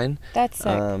skyline. That's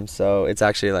sick. So it's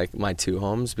actually like my two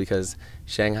homes, because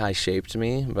Shanghai shaped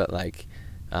me, but like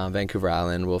Vancouver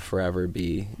Island will forever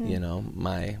be, you know,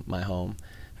 my home,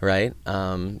 right?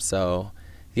 So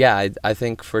yeah, I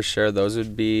think for sure those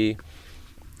would be,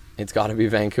 it's got to be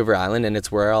Vancouver Island, and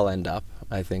it's where I'll end up,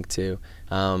 I think, too.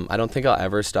 I don't think I'll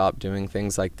ever stop doing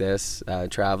things like this,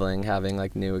 traveling, having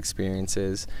like new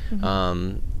experiences.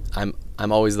 I'm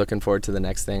always looking forward to the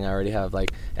next thing. I already have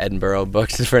like Edinburgh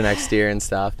booked for next year and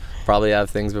stuff. Probably have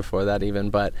things before that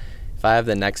even, but if I have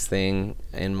the next thing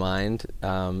in mind,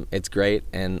 it's great,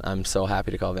 and I'm so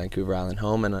happy to call Vancouver Island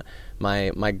home. And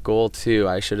my goal too,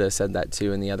 I should have said that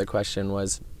too in the other question,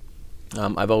 was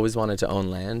I've always wanted to own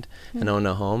land and own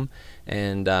a home,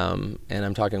 and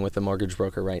I'm talking with the mortgage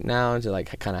broker right now to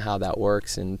like kind of how that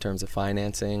works in terms of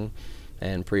financing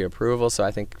and pre-approval. So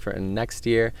I think for next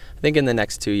year, I think in the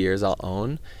next 2 years I'll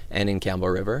own, and in Campbell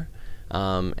River,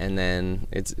 and then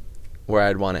it's where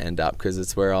I'd want to end up, because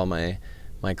it's where all my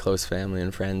close family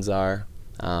and friends are,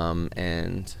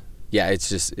 and yeah,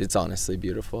 it's honestly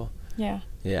beautiful. Yeah,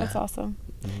 that's awesome.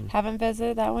 Haven't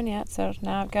visited that one yet, so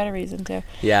now I've got a reason to.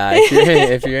 Yeah,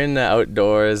 if you're in the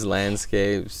outdoors,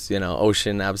 landscapes, you know,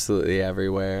 ocean absolutely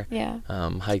everywhere. Yeah.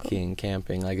 Hiking, cool.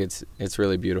 Camping, like it's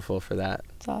really beautiful for that.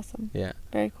 It's awesome. Yeah.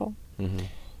 Very cool.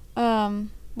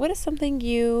 What is something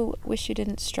you wish you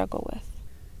didn't struggle with?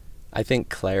 I think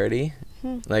clarity.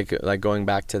 Like going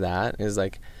back to that is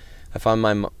like, I found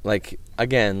like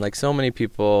so many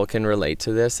people can relate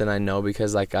to this, and I know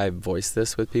because like I voice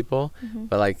this with people,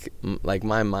 but like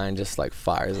my mind just like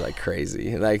fires like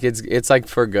crazy. Like it's like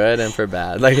for good and for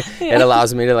bad. Like it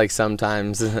allows me to like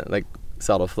sometimes like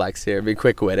subtle flex here, be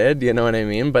quick-witted, you know what I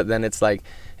mean? But then it's like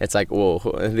whoa,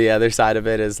 the other side of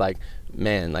it is like,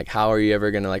 man, like how are you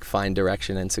ever gonna like find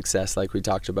direction and success, like we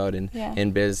talked about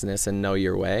in business, and know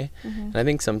your way? And I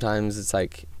think sometimes it's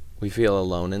like we feel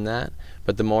alone in that,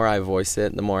 but the more I voice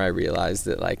it, the more I realize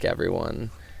that like everyone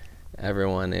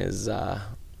is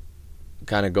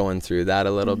kind of going through that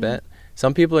a little bit.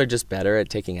 Some people are just better at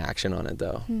taking action on it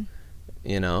though,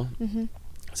 you know?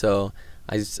 So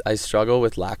I struggle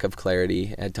with lack of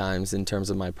clarity at times in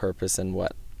terms of my purpose and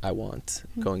what I want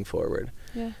going forward.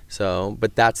 Yeah. So,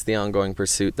 but that's the ongoing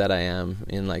pursuit that I am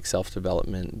in like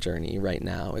self-development journey right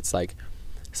now. It's like,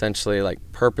 essentially like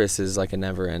purpose is like a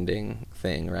never ending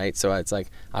thing, right? So it's like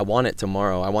I want it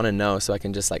tomorrow, I want to know so I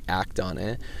can just like act on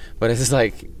it, but it's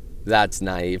like that's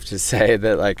naive to say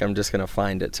that like I'm just gonna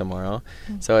find it tomorrow.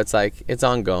 So it's like it's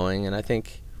ongoing, and I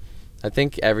think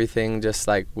everything just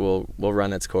like will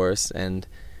run its course. And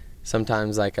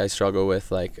sometimes like I struggle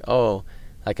with like, oh,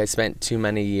 like I spent too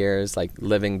many years like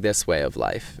living this way of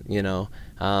life, you know,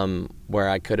 where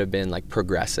I could have been like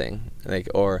progressing, like,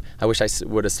 or I wish I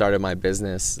would have started my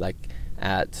business like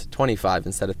at 25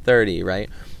 instead of 30, right?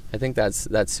 I think that's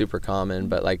super common,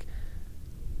 but like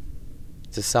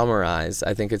to summarize,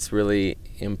 I think it's really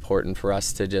important for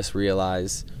us to just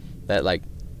realize that like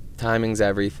timing's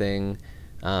everything.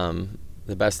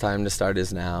 The best time to start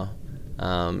is now.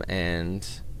 And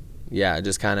yeah,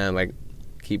 just kind of like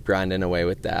keep grinding away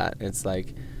with that. It's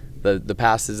like the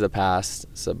past is the past.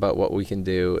 So, but what we can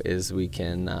do is we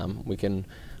can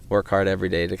work hard every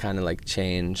day to kind of like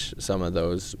change some of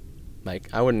those, like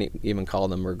I wouldn't even call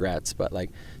them regrets, but like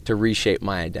to reshape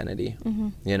my identity.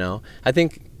 You know, I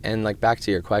think, and like back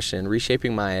to your question,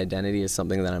 reshaping my identity is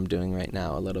something that I'm doing right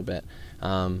now a little bit,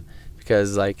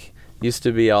 because like used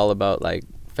to be all about like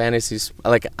fantasies.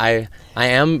 Like I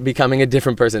am becoming a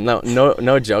different person.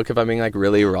 No joke. If I'm being like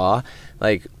really raw,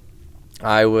 like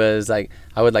I would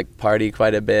like party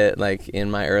quite a bit like in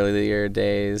my earlier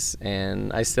days,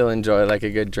 and I still enjoy like a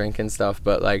good drink and stuff,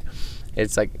 but like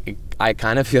it's like I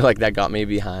kind of feel like that got me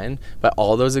behind. But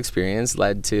all those experiences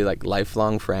led to like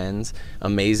lifelong friends,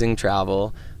 amazing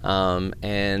travel,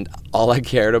 and all I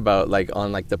cared about like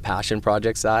on like the passion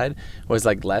project side was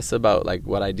like less about like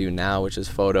what I do now, which is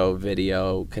photo,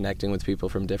 video, connecting with people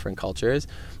from different cultures.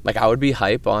 Like I would be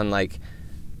hype on like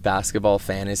basketball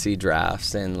fantasy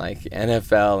drafts and like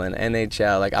NFL and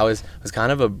NHL. Like I was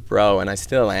kind of a bro, and I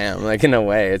still am, like in a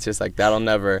way. It's just like that'll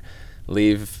never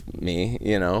leave me,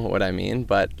 you know what I mean?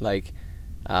 But like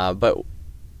but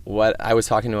what I was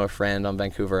talking to a friend on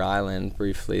Vancouver Island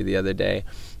briefly the other day,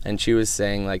 and she was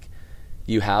saying like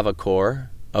you have a core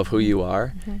of who you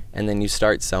are, and then you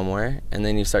start somewhere, and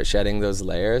then you start shedding those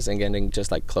layers and getting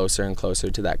just like closer and closer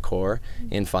to that core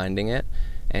in finding it.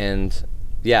 And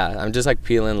yeah, I'm just like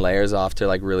peeling layers off to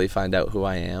like really find out who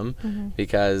I am,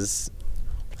 because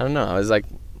I don't know, I was like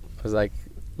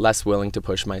less willing to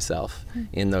push myself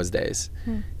in those days,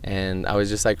 and I was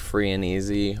just like free and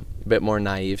easy, a bit more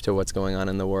naive to what's going on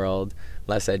in the world,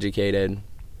 less educated.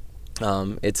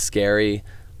 It's scary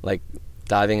like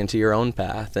diving into your own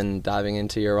path and diving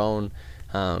into your own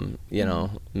you know,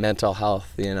 mental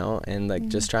health, you know, and like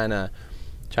just trying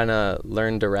to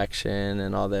learn direction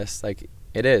and all this. Like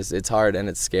it's hard and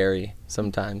it's scary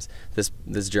sometimes,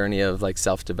 this journey of like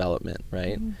self-development,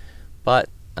 right? But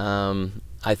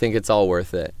I think it's all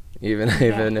worth it. Even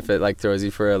if it like throws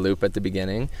you for a loop at the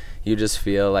beginning, you just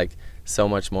feel like so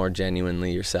much more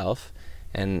genuinely yourself.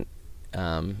 And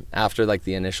after like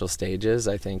the initial stages,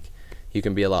 I think you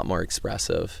can be a lot more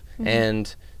expressive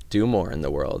and do more in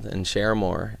the world and share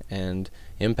more and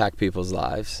impact people's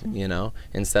lives, you know,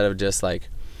 instead of just like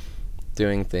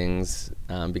doing things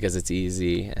because it's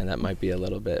easy, and that might be a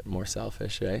little bit more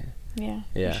selfish, right? Yeah,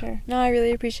 for sure. No, I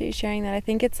really appreciate you sharing that. I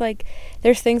think it's like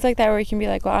there's things like that where you can be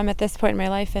like, well, I'm at this point in my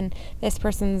life and this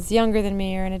person's younger than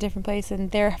me or in a different place,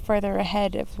 and they're further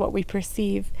ahead of what we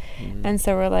perceive. And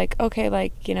so we're like, okay,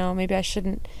 like, you know, maybe I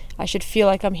should feel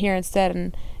like I'm here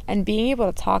instead. And being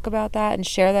able to talk about that and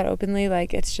share that openly,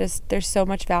 like, it's just, there's so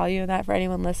much value in that for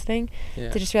anyone listening,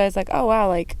 to just realize like, oh wow,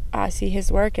 like I see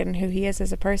his work and who he is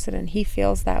as a person, and he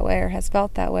feels that way or has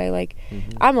felt that way. Like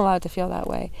I'm allowed to feel that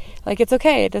way. Like it's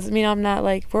okay. It doesn't mean I'm not.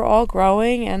 Like we're all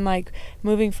growing and like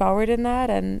moving forward in that.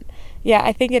 And yeah,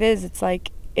 I think it's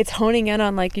like it's honing in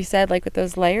on, like you said, like with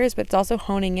those layers, but it's also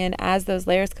honing in as those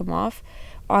layers come off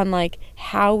on like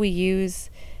how we use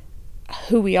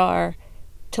who we are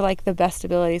to like the best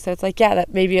ability. So it's like, yeah,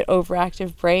 that may be an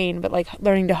overactive brain, but like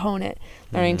learning to hone it,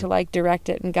 learning to like direct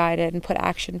it and guide it and put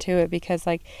action to it, because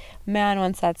like, man,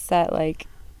 once that's set, like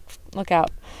look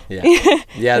out.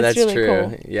 Yeah, that's really true.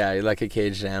 Cool. Yeah, you're like a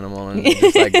caged animal and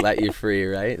just like let you free,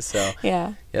 right? So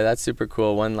yeah, that's super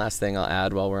cool. One last thing I'll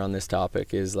add while we're on this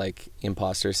topic is like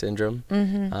imposter syndrome.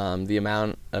 The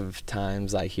amount of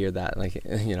times I hear that, like,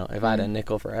 you know, if I had a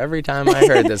nickel for every time I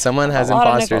heard that someone has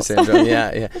imposter syndrome,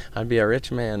 I'd be a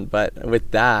rich man. But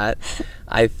with that,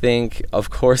 I think, of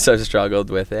course, I've struggled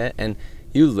with it, and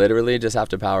you literally just have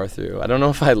to power through. I don't know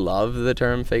if I love the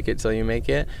term fake it till you make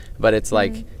it, but it's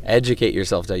like educate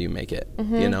yourself till you make it,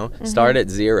 you know? Start at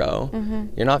zero.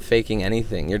 You're not faking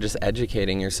anything. You're just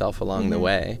educating yourself along the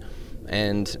way.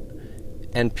 And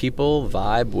people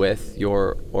vibe with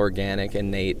your organic,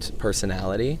 innate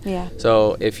personality. Yeah.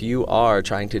 So if you are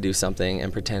trying to do something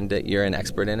and pretend that you're an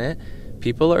expert in it,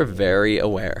 people are very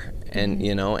aware, and,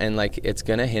 you know, and like it's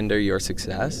going to hinder your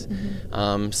success.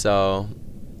 So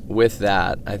with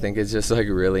that, I think it's just like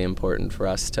really important for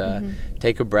us to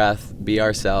take a breath, be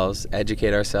ourselves,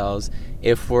 educate ourselves.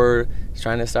 If we're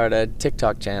trying to start a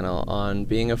TikTok channel on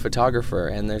being a photographer,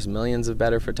 and there's millions of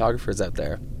better photographers out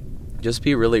there, just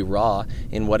be really raw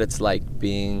in what it's like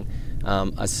being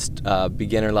a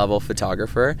beginner level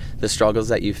photographer, the struggles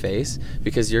that you face,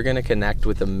 because you're going to connect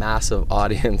with a massive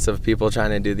audience of people trying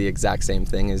to do the exact same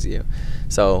thing as you.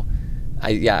 So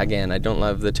again, I don't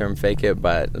love the term fake it,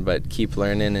 but keep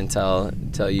learning until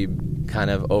you kind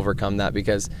of overcome that,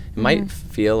 because it might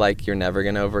feel like you're never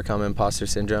going to overcome imposter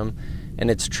syndrome. And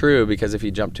it's true, because if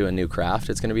you jump to a new craft,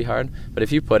 it's going to be hard. But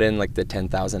if you put in like the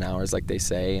 10,000 hours, like they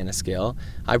say, in a skill,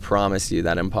 I promise you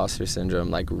that imposter syndrome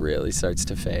like really starts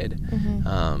to fade.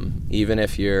 Even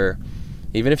if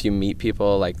you meet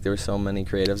people, like there were so many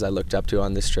creatives I looked up to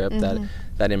on this trip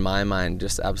that in my mind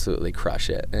just absolutely crush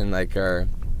it and like are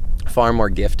far more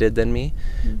gifted than me.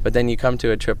 But then you come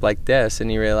to a trip like this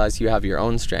and you realize you have your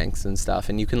own strengths and stuff,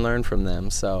 and you can learn from them.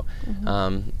 So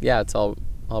it's all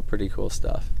pretty cool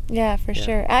stuff. Yeah, for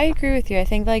sure. I agree with you. I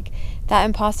think like that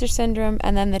imposter syndrome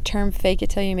and then the term fake it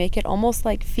till you make it almost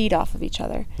like feed off of each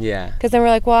other. Yeah. Because then we're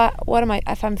like, well, what am I,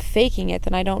 if I'm faking it,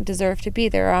 then I don't deserve to be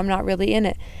there, or I'm not really in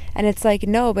it. And it's like,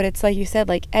 no, but it's like you said,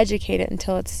 like educate it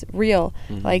until it's real.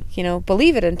 Like,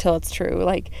 believe it until it's true.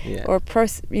 Like, or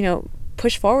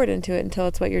push forward into it until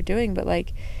it's what you're doing. But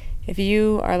like, if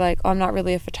you are like, oh, I'm not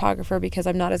really a photographer because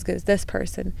I'm not as good as this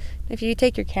person. If you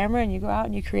take your camera and you go out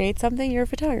and you create something, you're a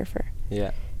photographer.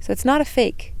 Yeah. So it's not a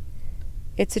fake.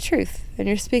 It's a truth. And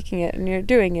you're speaking it and you're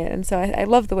doing it. And so I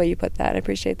love the way you put that. I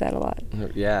appreciate that a lot.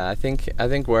 Yeah, I think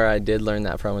where I did learn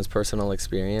that from was personal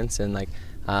experience. And like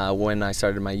when I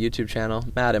started my YouTube channel,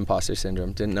 mad imposter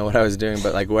syndrome. Didn't know what I was doing.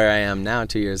 But like where I am now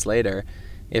 2 years later,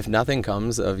 if nothing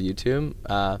comes of YouTube,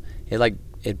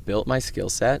 it built my skill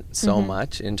set so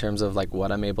much in terms of like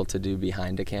what I'm able to do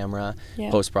behind a camera,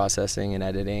 post-processing and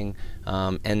editing,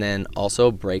 and then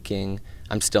also breaking.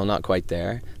 I'm still not quite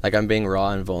there. Like I'm being raw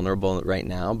and vulnerable right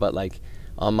now, but like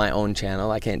on my own channel,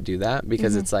 I can't do that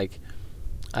because it's like,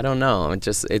 I don't know.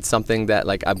 It's something that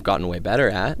like I've gotten way better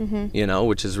at,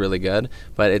 which is really good,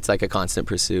 but it's like a constant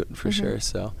pursuit for sure.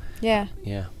 So yeah,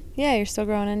 you're still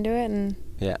growing into it and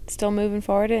still moving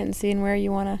forward and seeing where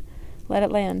you want to let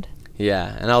it land.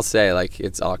 Yeah, and I'll say, like,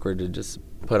 it's awkward to just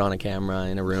put on a camera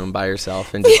in a room by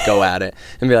yourself and just go at it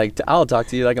and be like, I'll talk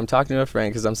to you like I'm talking to a friend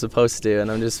because I'm supposed to,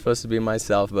 and I'm just supposed to be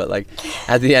myself. But, like,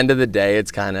 at the end of the day,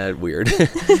 it's kind of weird.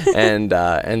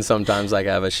 and sometimes, like,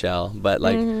 I have a shell. But,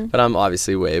 like, but I'm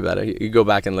obviously way better. You go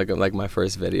back and look at, like, my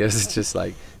first videos. It's just,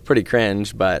 like, pretty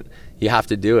cringe, but you have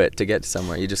to do it to get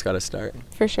somewhere. You just got to start.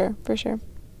 For sure.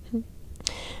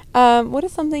 What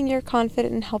is something you're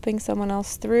confident in helping someone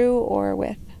else through or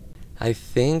with? I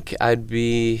think I'd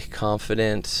be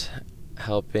confident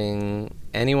helping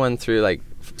anyone through, like,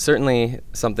 certainly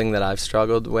something that I've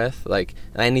struggled with, like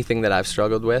anything that I've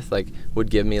struggled with, like,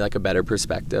 would give me like a better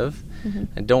perspective.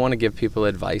 I don't want to give people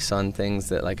advice on things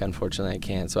that, like, unfortunately I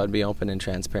can't. So I'd be open and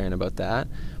transparent about that.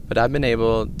 But I've been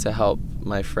able to help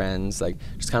my friends, like,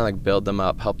 just kind of like build them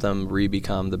up, help them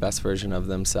re-become the best version of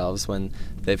themselves when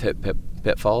they've hit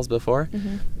pitfalls before.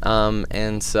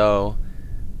 And so,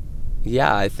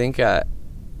 yeah, I think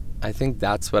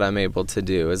that's what I'm able to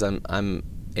do, is I'm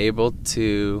able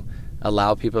to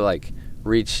allow people, like,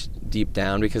 reach deep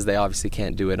down, because they obviously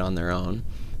can't do it on their own.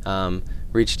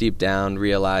 Reach deep down,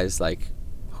 realize, like,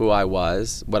 who I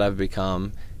was, what I've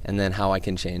become, and then how I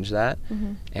can change that.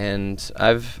 And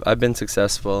I've been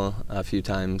successful a few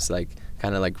times, like,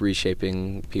 kind of like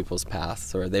reshaping people's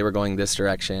paths, or they were going this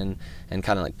direction and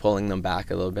kind of like pulling them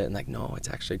back a little bit and like, no, it's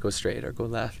actually go straight or go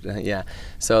left.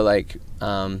 So like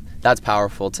that's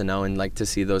powerful to know, and like to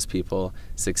see those people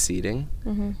succeeding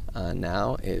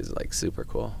now is like super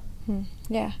cool.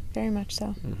 Yeah, very much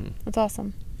so. That's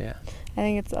awesome. Yeah, I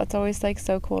think it's always like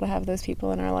so cool to have those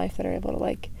people in our life that are able to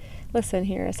like listen,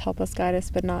 hear us, help us, guide us,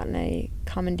 but not in a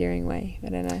commandeering way,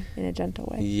 but in a gentle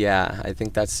way. Yeah, I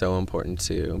think that's so important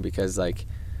too, because like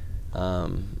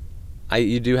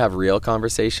you do have real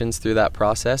conversations through that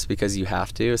process, because you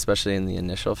have to, especially in the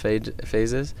initial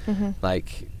phases.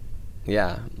 Like,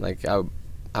 yeah, like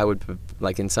I would,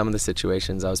 like, in some of the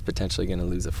situations I was potentially going to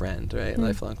lose a friend, right? A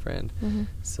lifelong friend.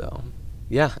 So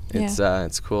yeah,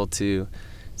 it's cool to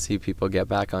see people get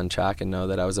back on track and know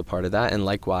that I was a part of that, and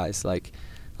likewise, like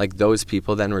those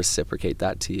people then reciprocate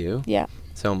that to you. Yeah.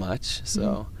 So much.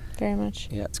 So very much.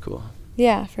 Yeah, it's cool.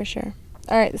 Yeah, for sure.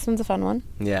 All right, this one's a fun one.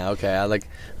 Yeah, okay. I like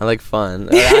fun.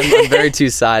 I'm very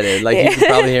two-sided. Like, you can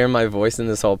probably hear my voice in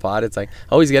this whole pod. It's like,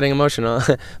 oh, he's getting emotional,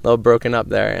 a little broken up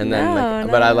there, and then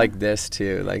but I like this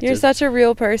too. Like, you're such a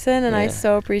real person, and I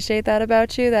so appreciate that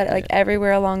about you. That like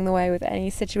everywhere along the way with any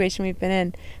situation we've been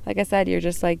in, like I said, you're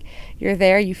just like, you're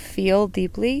there. You feel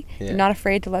deeply. You're not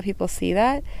afraid to let people see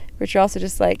that, but you're also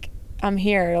just like, I'm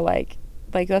here to like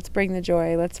let's bring the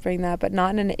joy, let's bring that, but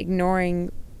not in an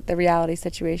ignoring the reality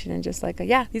situation, and just like,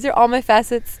 yeah, these are all my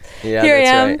facets. Yeah, here I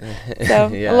am. Right. So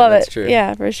I love it. True.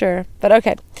 Yeah, for sure. But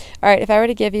okay, all right. If I were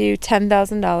to give you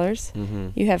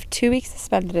 $10,000, you have 2 weeks to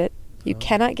spend it. You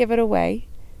cannot give it away.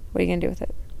 What are you going to do with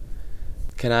it?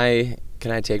 Can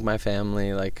I take my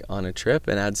family like on a trip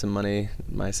and add some money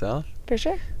myself? For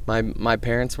sure. My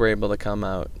parents were able to come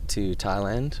out to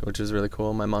Thailand, which was really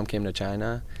cool. My mom came to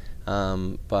China,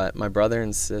 but my brother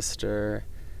and sister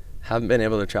haven't been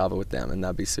able to travel with them, and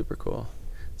that'd be super cool.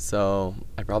 So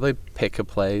I'd probably pick a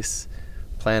place,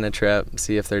 plan a trip,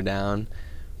 see if they're down,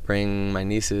 bring my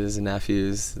nieces and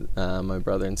nephews, my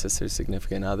brother and sister's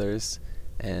significant others,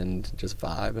 and just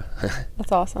vibe.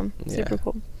 That's awesome. Yeah. Super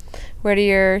cool. Where do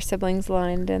your siblings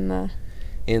aligned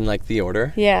in like the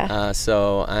order? Yeah.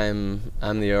 So I'm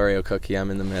the Oreo cookie. I'm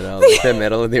in the middle, like the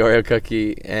middle of the Oreo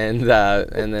cookie, and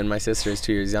then my sister is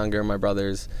 2 years younger. My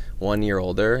brother's 1 year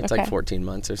older. It's like 14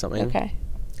 months or something. Okay.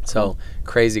 So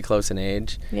crazy close in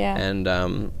age. Yeah.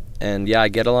 And yeah, I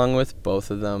get along with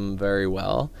both of them very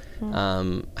well.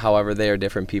 However, they are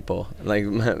different people, like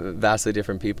vastly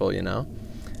different people, you know.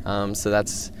 So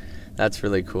that's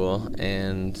really cool.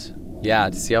 And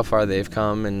yeah, to see how far they've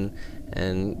come,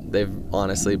 and they've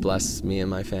honestly blessed me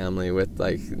and my family with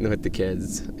the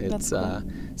kids. It's cool.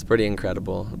 It's pretty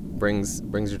incredible. Brings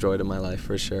joy to my life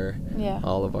for sure. Yeah.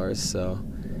 All of ours. So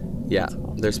yeah,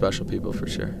 they're special people for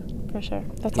sure. For sure.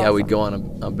 That's yeah, awesome. we'd go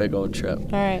on a big old trip. All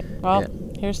right. Well,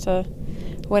 here's to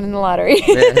winning the lottery.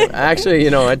 Actually, you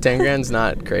know what? 10 grand's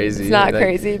not crazy. It's not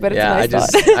crazy, but it's a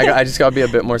nice thought. I just got to be a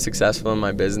bit more successful in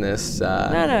my business.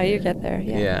 No, you get there.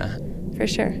 Yeah. For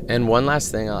sure. And one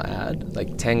last thing I'll add,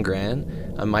 like 10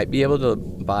 grand, I might be able to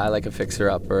buy like a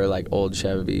fixer-upper, like old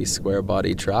Chevy square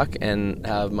body truck and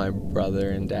have my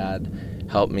brother and dad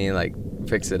help me like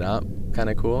fix it up. Kind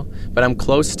of cool. But I'm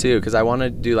close too, because I want to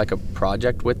do like a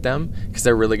project with them, because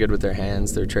they're really good with their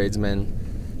hands. They're tradesmen.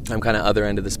 I'm kind of other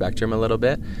end of the spectrum a little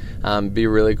bit. Be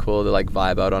really cool to like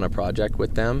vibe out on a project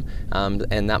with them,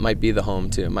 and that might be the home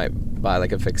too. It might buy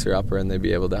like a fixer-upper and they'd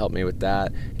be able to help me with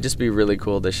that. It'd just be really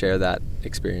cool to share that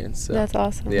experience. So, that's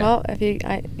awesome. Yeah. Well, if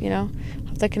I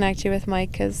have to connect you with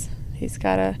Mike, because he's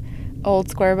got a old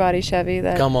square body Chevy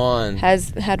that has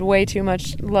had way too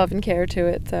much love and care to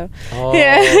it. So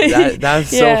that's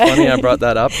so funny I brought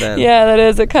that up then. Yeah, that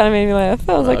is. It kind of made me laugh.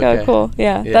 I was like, oh, cool.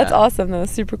 Yeah, that's awesome though.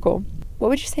 Super cool. What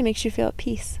would you say makes you feel at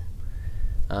peace?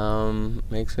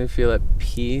 Makes me feel at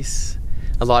peace.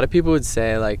 A lot of people would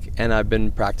say like, and I've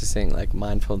been practicing like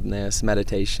mindfulness,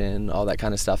 meditation, all that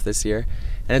kind of stuff this year,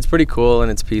 and it's pretty cool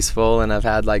and it's peaceful, and I've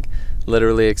had like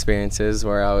literally experiences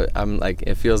where I'm like,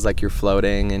 it feels like you're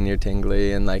floating and you're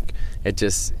tingly, and like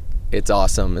it's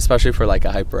awesome, especially for like a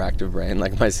hyperactive brain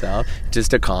like myself.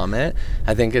 Just to calm it,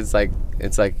 I think it's like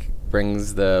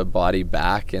brings the body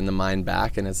back and the mind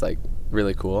back, and it's like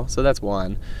really cool. So that's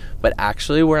one. But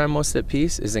actually where I'm most at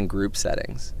peace is in group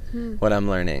settings. What I'm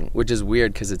learning, which is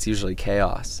weird because it's usually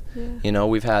chaos. You know,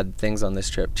 we've had things on this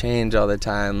trip change all the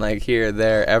time, like here,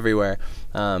 there, everywhere.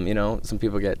 You know, some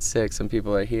people get sick, some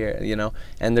people are here, you know,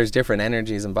 and there's different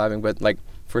energies and vibing, but like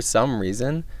for some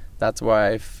reason that's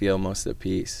why I feel most at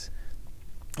peace.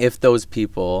 If those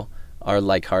people are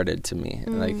like-hearted to me,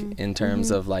 like in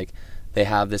terms of like they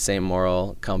have the same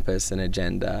moral compass and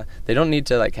agenda. They don't need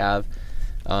to like have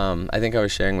I think I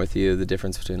was sharing with you the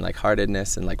difference between like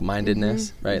heartedness and like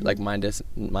mindedness, right? Like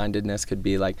mindedness could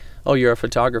be like, oh, you're a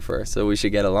photographer, so we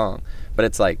should get along. But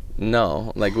it's like,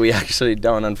 no, like we actually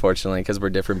don't, unfortunately, because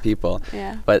we're different people.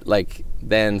 Yeah. But like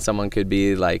then someone could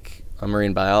be like a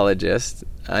marine biologist,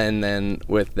 and then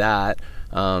with that,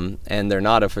 and they're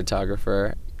not a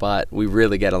photographer, but we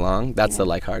really get along. That's the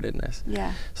like-heartedness.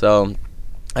 Yeah. So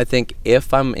I think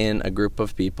if I'm in a group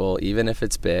of people, even if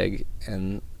it's big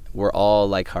and we're all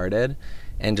like-hearted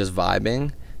and just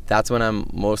vibing, that's when I'm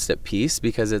most at peace,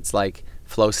 because it's like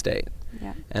flow state.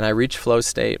 Yeah. And I reach flow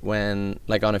state when,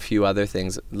 like on a few other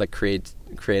things, like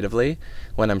creatively,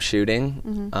 when I'm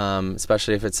shooting,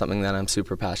 especially if it's something that I'm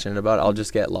super passionate about, I'll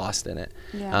just get lost in it,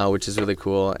 which is really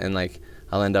cool. And like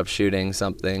I'll end up shooting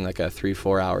something like a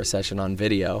 3-4 hour session on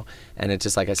video, and it's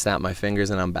just like I snap my fingers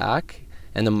and I'm back.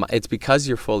 And it's because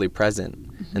you're fully present,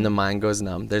 and the mind goes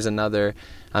numb. There's another,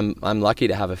 I'm lucky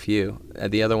to have a few.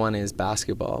 The other one is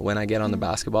basketball. When I get on the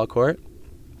basketball court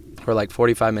for like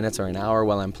 45 minutes or an hour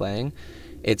while I'm playing,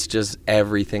 it's just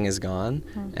everything is gone,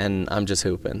 and I'm just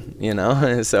hooping, you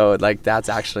know? So like that's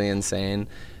actually insane.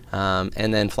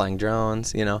 And then flying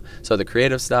drones, you know? So the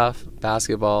creative stuff,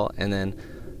 basketball, and then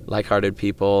like-hearted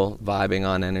people vibing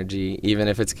on energy, even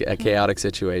if it's a chaotic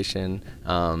situation.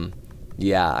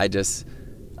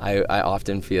 I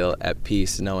often feel at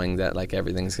peace knowing that like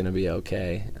everything's gonna be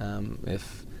okay,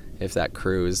 if that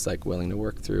crew is like willing to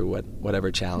work through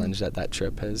whatever challenge that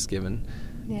trip has given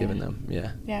them.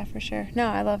 Yeah, for sure. No,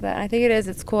 I love that. I think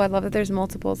it's cool. I love that there's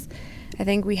multiples. I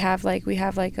think we have like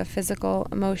a physical,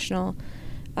 emotional,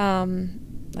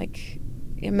 like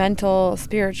a mental,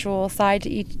 spiritual side to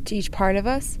each part of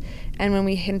us. And when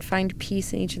we can find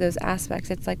peace in each of those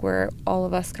aspects, it's like where all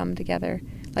of us come together.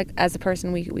 Like as a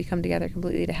person, we come together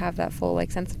completely to have that full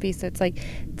like sense of peace. So it's like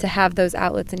to have those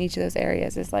outlets in each of those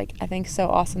areas is like, I think so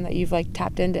awesome that you've like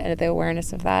tapped into the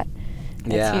awareness of that.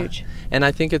 That's huge. And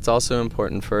I think it's also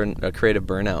important for a creative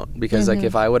burnout, because like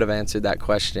if I would have answered that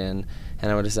question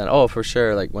and I would have said, oh, for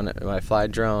sure, like when I fly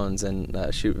drones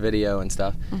and shoot video and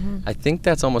stuff, I think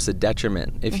that's almost a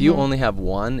detriment. If you only have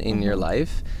one in your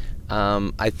life,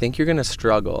 I think you're going to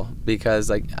struggle, because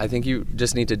like I think you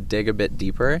just need to dig a bit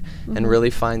deeper and really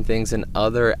find things in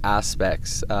other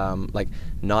aspects, like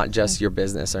not just your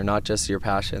business or not just your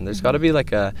passion. There's got to be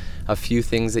like a few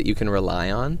things that you can rely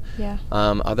on.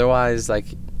 Otherwise, like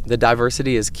the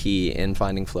diversity is key in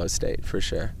finding flow state, for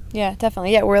sure. Yeah,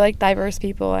 definitely. Yeah, we're like diverse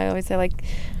people. I always say, like,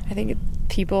 I think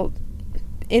people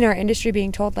in our industry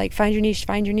being told like find your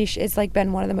niche, it's like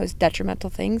been one of the most detrimental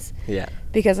things. Yeah.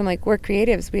 Because I'm like, we're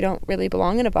creatives, we don't really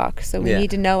belong in a box, so we need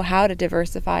to know how to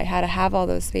diversify, how to have all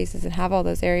those spaces and have all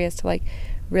those areas to like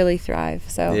really thrive.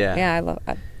 So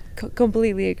I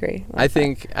completely agree. I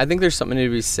think there's something to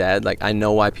be said. Like, I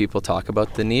know why people talk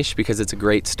about the niche, because it's a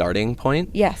great starting point.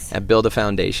 Yes. And build a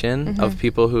foundation of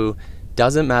people who,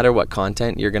 doesn't matter what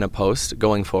content you're going to post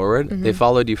going forward, they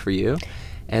followed you for you.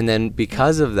 And then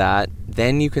because of that,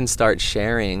 then you can start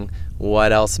sharing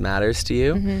what else matters to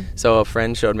you. So a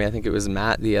friend showed me, I think it was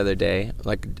Matt the other day,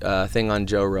 like a thing on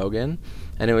Joe Rogan.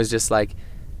 And it was just like,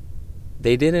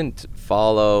 they didn't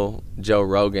follow Joe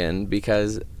Rogan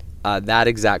because that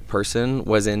exact person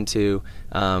was into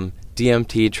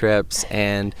DMT trips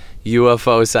and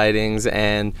UFO sightings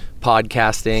and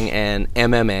podcasting and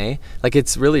MMA. Like,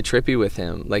 it's really trippy with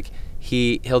him. Like,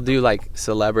 he'll do like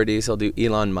celebrities, he'll do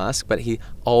Elon Musk, but he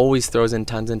always throws in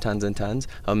tons and tons and tons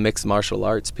of mixed martial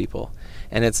arts people.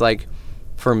 And it's like,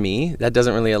 for me, that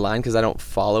doesn't really align because I don't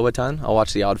follow a ton. I'll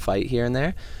watch the odd fight here and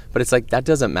there, but it's like, that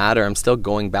doesn't matter. I'm still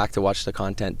going back to watch the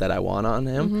content that I want on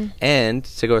him. And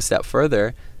to go a step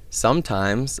further,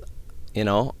 sometimes, you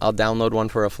know, I'll download one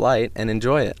for a flight and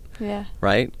enjoy it. Yeah.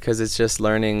 Right? Because it's just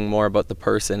learning more about the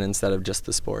person instead of just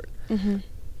the sport.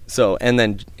 So, and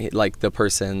then like the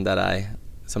person that I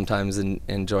sometimes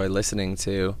enjoy listening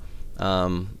to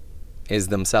is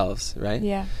themselves, right?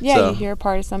 Yeah. Yeah, so, you hear a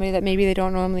part of somebody that maybe they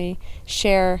don't normally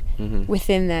share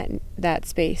within that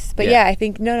space. But I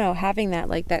think, no, having that,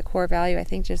 like that core value, I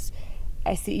think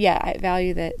I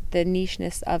value the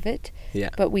nicheness of it. Yeah.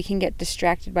 But we can get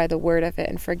distracted by the word of it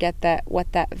and forget that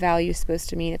what that value is supposed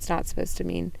to mean. It's not supposed to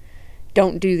mean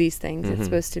don't do these things. It's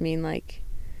supposed to mean like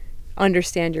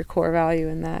understand your core value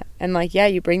in that. And like,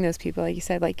 you bring those people, like you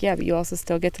said, like, but you also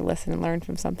still get to listen and learn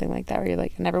from something like that where you're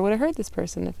like, I never would have heard this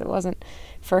person if it wasn't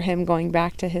for him going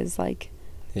back to his like,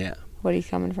 what he's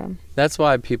coming from. That's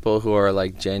why people who are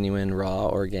like genuine, raw,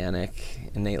 organic,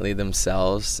 innately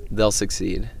themselves, they'll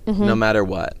succeed no matter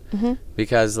what.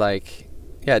 Because like,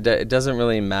 it doesn't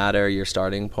really matter your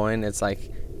starting point. It's like,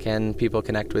 can people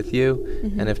connect with you?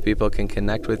 And if people can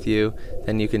connect with you,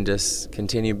 then you can just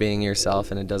continue being yourself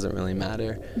and it doesn't really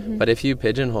matter. But if you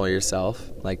pigeonhole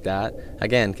yourself like that,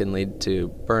 again, can lead to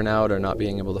burnout or not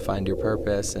being able to find your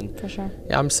purpose. And for sure.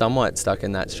 I'm somewhat stuck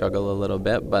in that struggle a little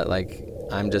bit, but like,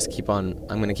 I'm going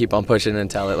to keep on pushing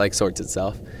until it like sorts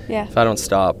itself. Yeah. If I don't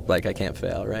stop, like I can't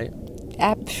fail, right?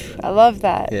 I love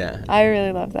that. Yeah. I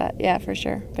really love that. Yeah, for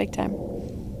sure. Big time.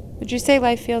 Would you say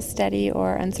life feels steady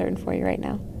or uncertain for you right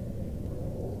now?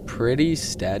 Pretty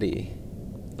steady,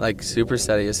 like super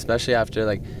steady, especially after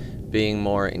like being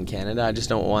more in Canada. I just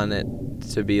don't want it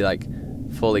to be like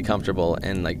fully comfortable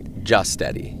and like just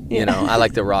steady. You know, I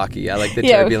like the rocky, I like the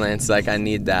turbulence, like I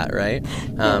need that, right?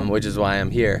 Which is why I'm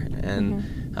here, and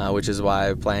which is why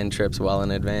I plan trips well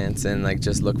in advance and like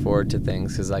just look forward to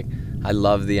things, because like I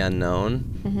love the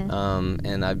unknown.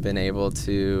 And I've been able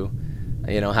to,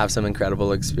 you know, have some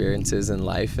incredible experiences in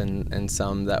life and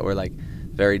some that were like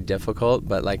very difficult,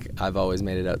 but like I've always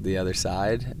made it out the other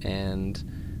side, and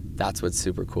that's what's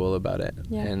super cool about it.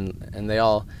 And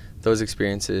those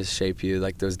experiences shape you,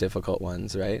 like those difficult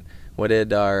ones, right? What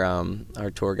did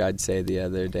our tour guide say the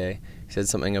other day? He said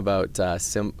something about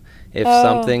if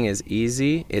something is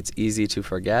easy, it's easy to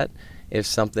forget. If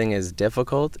something is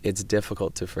difficult, it's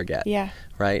difficult to forget. Yeah.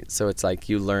 Right? So it's like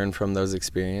you learn from those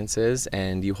experiences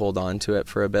and you hold on to it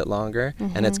for a bit longer,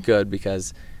 and it's good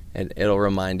because it'll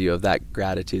remind you of that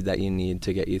gratitude that you need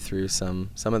to get you through some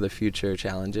of the future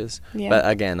challenges. Yeah. But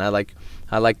again, I like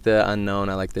the unknown,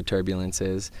 I like the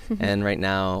turbulences, and right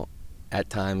now at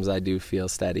times I do feel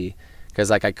steady, because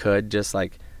like I could just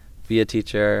like be a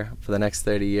teacher for the next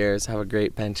 30 years, have a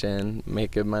great pension,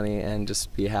 make good money, and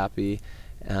just be happy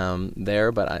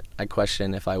there, but I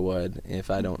question if I would, if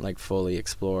I don't like fully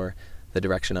explore the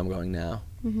direction I'm going now.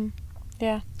 Mm-hmm.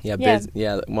 Yeah.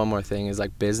 One more thing is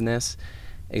like business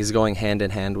is going hand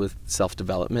in hand with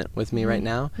self-development with me right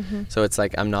now. Mm-hmm. So it's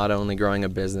like I'm not only growing a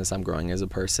business, I'm growing as a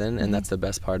person, and that's the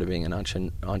best part of being an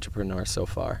entrepreneur so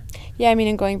far. Yeah, I mean,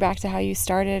 and going back to how you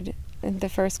started in the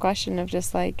first question of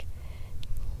just like,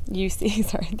 you see,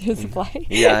 sorry, there's a fly.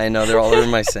 Yeah, I know, they're all over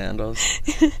my sandals.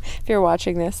 If you're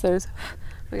watching this,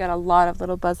 we got a lot of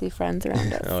little buzzy friends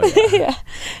around us. Oh, yeah. Yeah.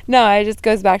 No, it just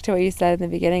goes back to what you said in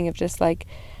the beginning of just like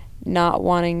not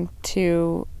wanting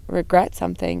to regret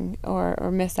something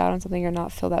or miss out on something or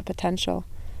not feel that potential.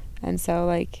 And so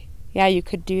like, yeah, you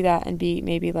could do that and be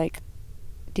maybe like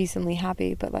decently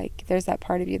happy, but like there's that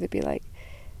part of you that'd be like,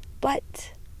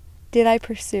 but did I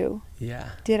pursue? Yeah.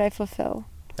 Did I fulfill?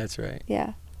 That's right.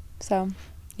 Yeah. So,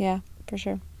 yeah, for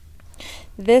sure.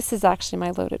 This is actually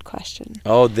my loaded question.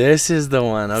 Oh, this is the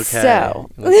one. Okay. So.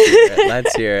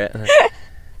 Let's hear it.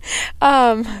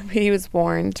 He was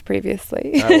warned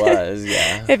previously. I was,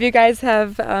 yeah. If you guys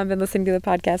have been listening to the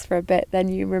podcast for a bit, then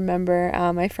you remember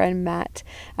my friend Matt.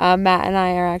 Matt and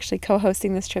I are actually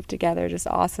co-hosting this trip together. Just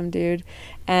awesome dude.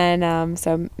 And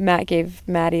so Matt gave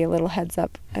Matty a little heads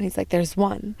up, and he's like, "There's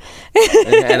one."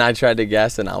 And I tried to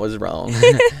guess, and I was wrong.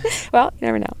 Well, you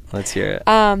never know. Let's hear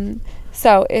it.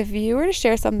 So if you were to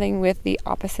share something with the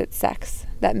opposite sex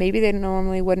that maybe they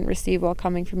normally wouldn't receive while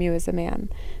coming from you as a man,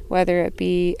 whether it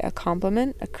be a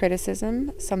compliment, a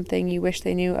criticism, something you wish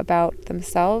they knew about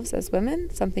themselves as women,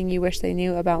 something you wish they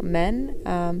knew about men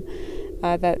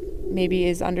that maybe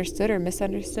is understood or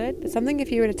misunderstood, but something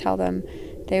if you were to tell them,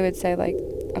 they would say like,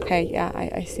 okay, yeah,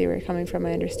 I see where you're coming from,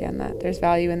 I understand that. There's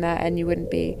value in that, and you wouldn't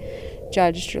be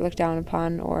judged or looked down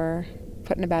upon or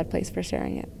put in a bad place for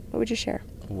sharing it. What would you share?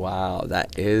 Wow,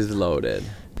 that is loaded.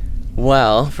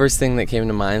 Well, first thing that came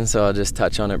to mind, so I'll just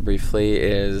touch on it briefly,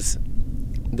 is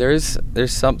there's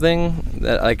something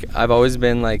that like I've always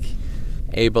been like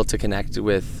able to connect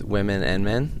with women and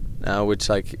men, which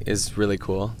like is really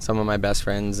cool. Some of my best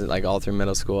friends like all through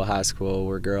middle school, high school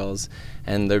were girls,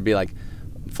 and there'd be like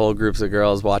full groups of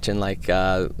girls watching like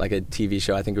a TV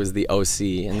show. I think it was the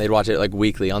OC, and they'd watch it like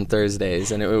weekly on Thursdays,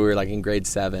 and we were like in grade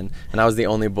 7, and I was the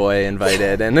only boy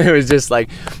invited, and it was just like,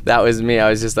 that was me. I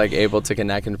was just like able to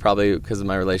connect, and probably because of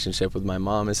my relationship with my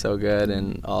mom is so good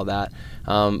and all that.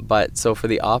 But so for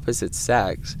the opposite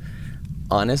sex,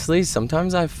 honestly,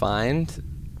 sometimes I find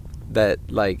that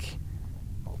like,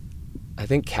 I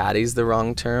think catty's the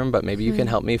wrong term, but maybe you can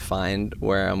help me find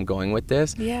where I'm going with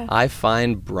this. Yeah. I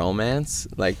find bromance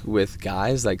like with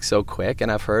guys like so quick,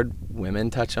 and I've heard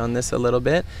women touch on this a little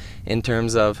bit in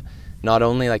terms of not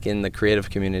only like in the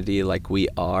creative community like we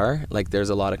are, like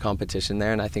there's a lot of competition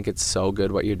there, and I think it's so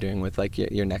good what you're doing with like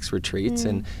your next retreats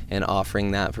and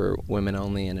offering that for women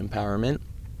only and empowerment.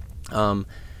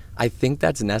 I think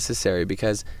that's necessary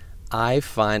because I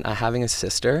find having a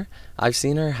sister, I've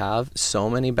seen her have so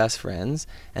many best friends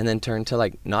and then turn to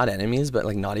like not enemies, but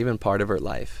like not even part of her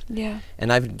life. Yeah.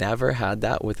 And I've never had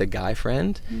that with a guy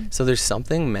friend. So there's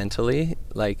something mentally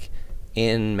like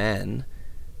in men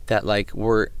that like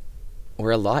we're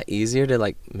a lot easier to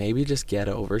like maybe just get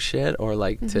over shit or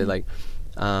like to like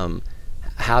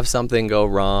have something go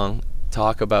wrong,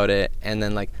 talk about it, and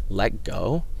then like let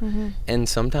go. And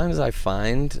sometimes I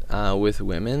find with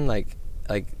women like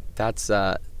that's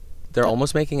they're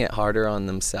almost making it harder on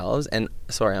themselves. And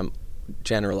sorry, I'm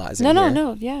generalizing here.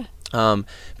 No, yeah.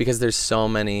 Because there's so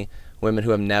many women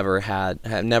who have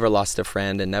never lost a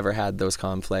friend and never had those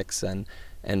conflicts and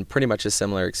pretty much a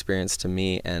similar experience to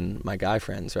me and my guy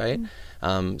friends, right?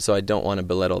 So I don't want to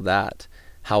belittle that.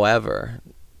 However,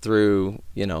 through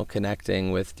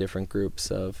connecting with different groups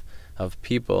of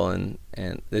people and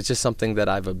it's just something that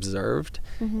I've observed,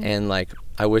 and like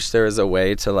I wish there was a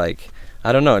way to like,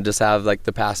 I don't know, just have like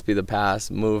the past be the past,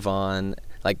 move on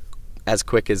like as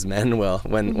quick as men will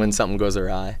when something goes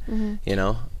awry,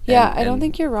 Yeah, I don't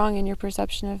think you're wrong in your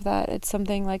perception of that. It's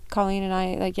something like Colleen and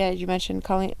I, like, yeah, you mentioned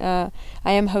Colleen, I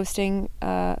am co-hosting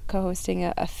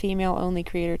a female-only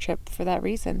creator trip for that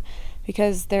reason,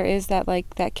 because there is that,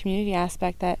 like, that community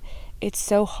aspect that it's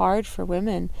so hard for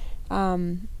women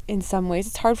in some ways.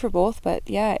 It's hard for both, but,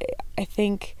 yeah, I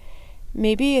think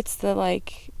maybe it's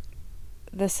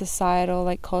the societal,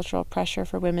 like, cultural pressure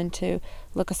for women to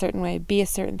look a certain way, be a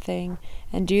certain thing,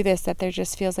 and do this, that there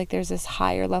just feels like there's this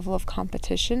higher level of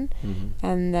competition.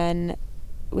 And then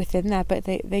within that, but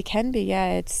they can be,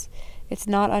 yeah, it's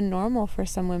not unnormal for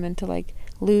some women to like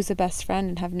lose a best friend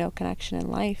and have no connection in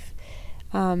life,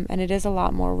 and it is a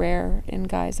lot more rare in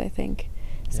guys, I think.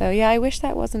 So yeah, I wish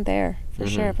that wasn't there for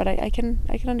sure, but I can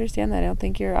understand that. I don't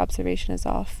think your observation is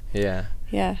off. Yeah.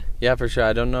 Yeah, for sure.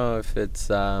 I don't know if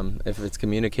it's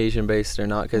communication based or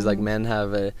not, because like men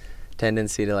have a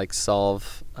tendency to like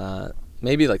solve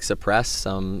maybe like suppress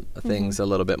some things a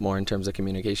little bit more in terms of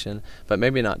communication, but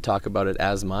maybe not talk about it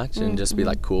as much and just be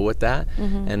like cool with that.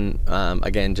 And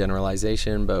again,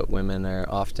 generalization, but women are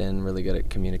often really good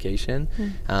at communication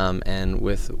and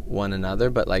with one another,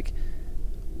 but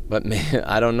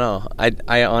I don't know.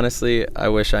 I honestly, I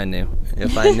wish I knew.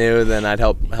 If I knew, then I'd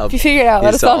help if you figure it out,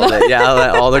 let us all know. Yeah, I'll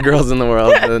let all the girls in the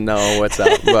world know what's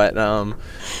up. But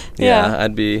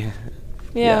I'd be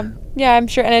Yeah, I'm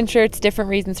sure, and I'm sure it's different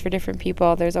reasons for different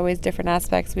people. There's always different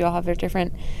aspects. We all have their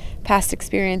different past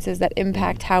experiences that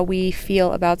impact how we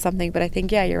feel about something. But I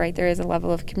think, yeah, you're right. There is a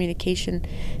level of communication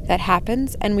that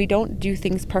happens, and we don't do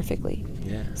things perfectly.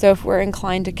 Yeah. So if we're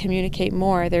inclined to communicate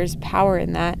more, there's power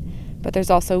in that, but there's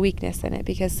also weakness in it,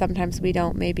 because sometimes we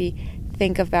don't maybe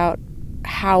think about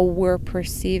how we're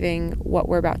perceiving what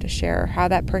we're about to share, or how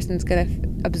that person's going to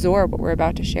absorb what we're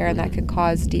about to share, and that can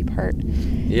cause deep hurt.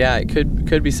 Yeah, it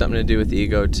could be something to do with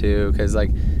ego too, because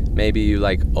like maybe you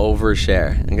like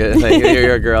overshare. Like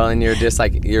you're a girl and you're just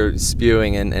like you're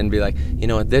spewing and be like, you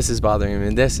know what, this is bothering me,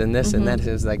 and this and this and that.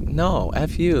 It's like, no,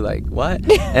 F you, like what?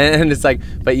 and it's like,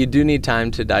 but you do need time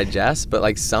to digest. But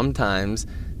like sometimes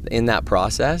in that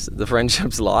process, the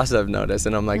friendship's lost, I've noticed,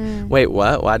 and I'm like, wait,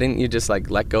 what? Why didn't you just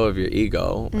like let go of your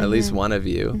ego, at least one of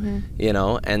you, you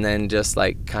know, and then just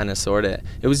like kind of sort it.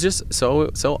 It was just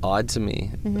so odd to me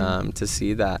to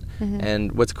see that.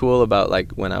 And what's cool about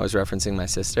like when I was referencing my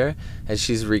sister, is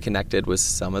she's reconnected with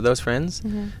some of those friends,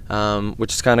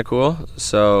 which is kind of cool.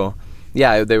 So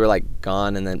yeah, they were like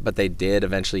gone, but they did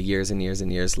eventually years and years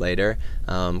and years later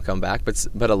come back.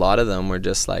 But a lot of them were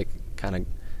just like kind of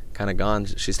gone.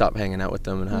 She stopped hanging out with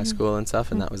them in high school and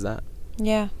stuff, and that was that.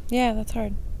 Yeah, that's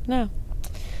hard. No,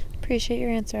 appreciate your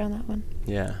answer on that one.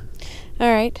 Yeah.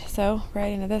 All right, so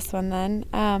right into this one then.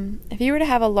 If you were to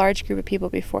have a large group of people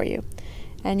before you,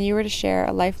 and you were to share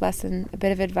a life lesson, a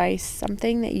bit of advice,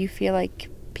 something that you feel like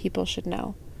people should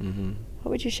know,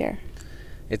 what would you share?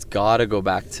 It's got to go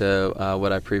back to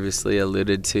what I previously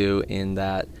alluded to, in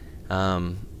that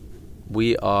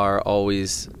we are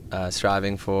always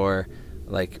striving for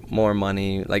like more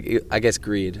money, like I guess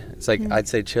greed. It's like I'd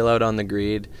say chill out on the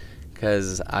greed,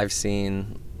 because I've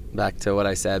seen, back to what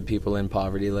I said, people in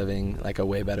poverty living like a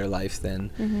way better life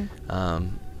than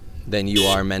you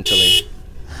are mentally.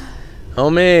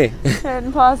 Homie.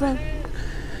 And pausing.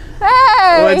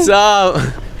 Hey! What's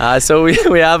up? So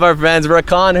we have our friends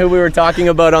Rakan, who we were talking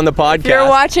about on the podcast. If you're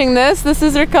watching this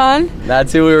is Rakan.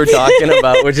 That's who we were talking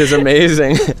about, which is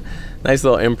amazing. Nice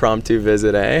little impromptu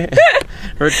visit, eh?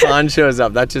 Rakan shows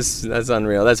up. That's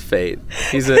unreal. That's fate.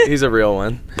 He's a real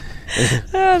one.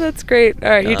 Oh, that's great. All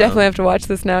right, you definitely have to watch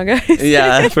this now, guys.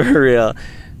 Yeah, for real. All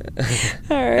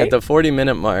right. At the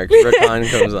 40-minute mark, Rakan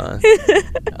comes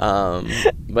on.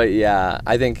 But yeah,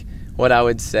 I think what I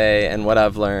would say and what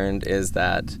I've learned is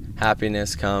that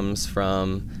happiness comes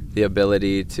from the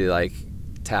ability to like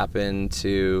tap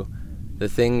into the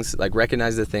things, like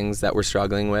recognize the things that we're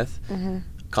struggling with,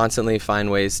 constantly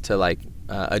find ways to like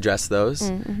address those.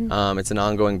 It's an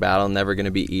ongoing battle, never going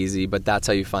to be easy, but that's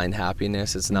how you find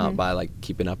happiness. It's not by like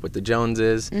keeping up with the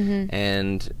Joneses.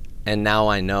 And now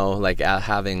I know, like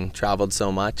having traveled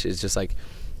so much, it's just like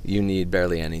you need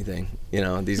barely anything. You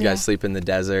know, these guys sleep in the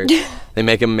desert. They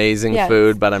make amazing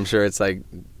food, but I'm sure it's like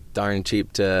darn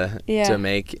cheap to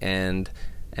make, and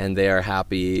they are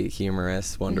happy,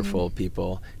 humorous, wonderful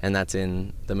people, and that's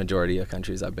in the majority of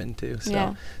countries I've been to.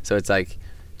 So it's like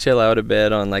chill out a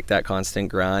bit on like that constant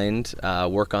grind,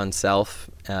 work on self,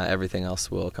 everything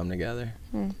else will come together.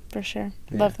 For sure.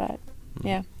 Love that.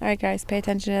 Yeah. All right, guys, pay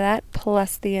attention to that,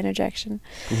 plus the interjection.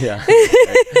 Yeah.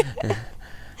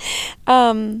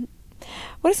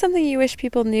 What is something you wish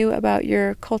people knew about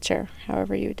your culture,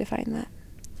 however you would define that?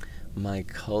 My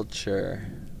culture.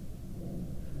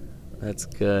 That's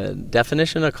good.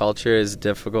 Definition of culture is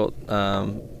difficult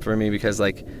for me, because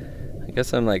like I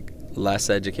guess I'm like less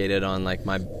educated on like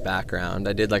my background.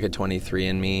 I did like a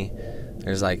 23andMe.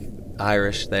 There's like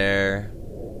Irish there,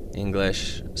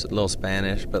 English, a little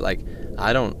Spanish, but like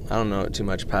I don't know too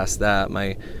much past that.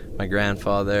 My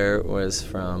grandfather was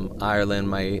from Ireland.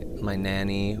 My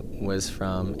nanny was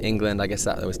from England. I guess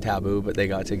that was taboo, but they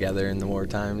got together in the war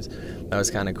times. That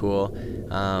was kind of cool.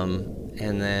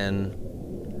 And then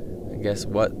I guess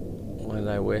what did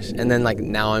I wish? And then like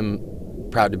now I'm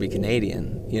proud to be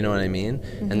Canadian. You know what I mean?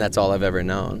 And that's all I've ever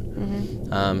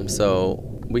known.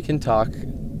 So we can talk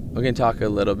a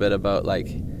little bit about like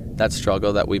that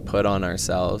struggle that we put on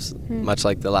ourselves, much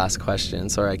like the last question.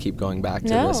 Sorry, I keep going back to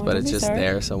this, but it's just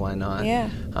there, so why not? Yeah.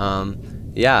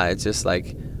 It's just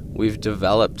like we've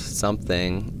developed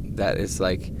something that is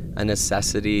like a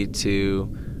necessity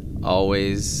to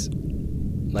always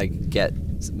like get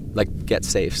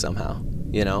safe somehow,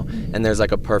 you know? And there's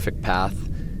like a perfect path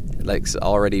like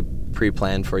already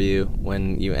pre-planned for you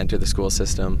when you enter the school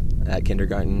system at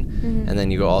kindergarten, and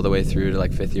then you go all the way through to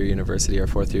like 5th year university or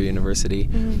 4th year university.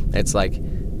 It's like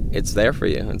it's there for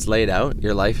you, it's laid out,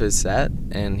 your life is set,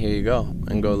 and here you go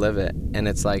and go live it. And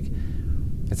it's like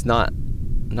it's not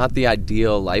the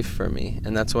ideal life for me.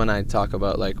 And that's when I talk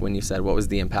about like when you said what was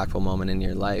the impactful moment in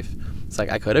your life. It's like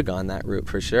I could have gone that route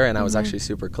for sure, and I was actually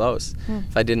super close.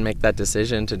 If I didn't make that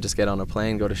decision to just get on a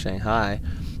plane, go to Shanghai,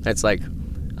 it's like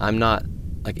I'm not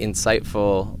like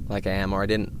insightful like I am, or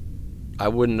I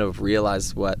wouldn't have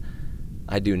realized what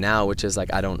I do now, which is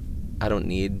like I don't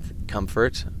need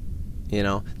comfort, you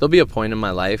know. There'll be a point in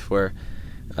my life where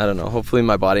I don't know, hopefully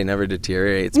my body never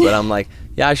deteriorates, but I'm like,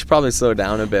 yeah, I should probably slow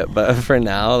down a bit. But for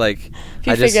now, like, if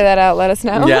you figure that out, let us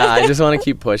know. Yeah, I just want to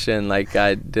keep pushing. Like,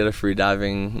 I did a free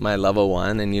diving, my level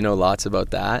 1, and you know lots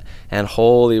about that. And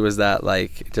holy was that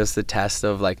like just the test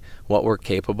of like what we're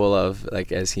capable of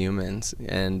like as humans.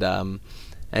 And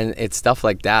it's stuff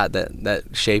like that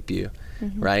shape you,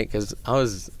 right? Because I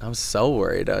was so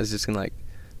worried I was just gonna like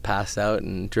pass out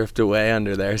and drift away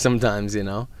under there sometimes, you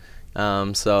know.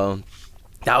 So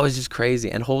that was just crazy.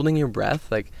 And holding your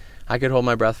breath, like I could hold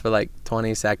my breath for like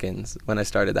 20 seconds when I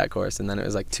started that course, and then it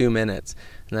was like 2 minutes,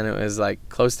 and then it was like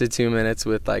close to 2 minutes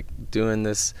with like doing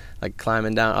this, like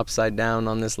climbing down upside down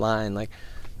on this line. Like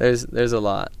there's a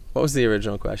lot. What was the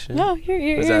original question? No,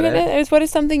 you're good. What is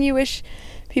something you wish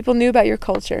people knew about your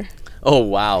culture? Oh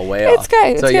wow, way off. It's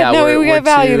good. So it's yeah, good. We got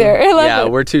value there. I love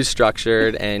it. We're too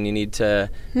structured, and you need to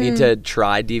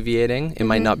try deviating. It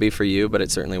might not be for you, but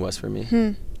it certainly was for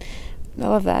me. I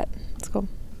love that. It's cool.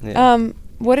 Yeah.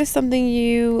 What is something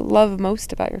you love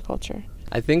most about your culture?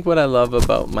 I think what I love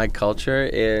about my culture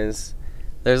is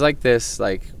there's like this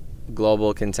like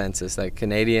global consensus, like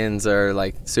Canadians are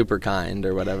like super kind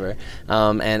or whatever,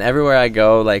 and everywhere I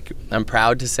go, like I'm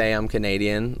proud to say I'm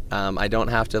Canadian. I don't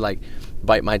have to like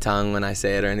bite my tongue when I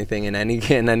say it or anything in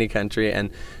any country,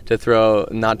 and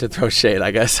not to throw shade,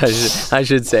 I guess I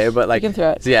should say, but like you can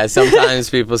throw it. Yeah, sometimes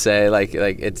people say like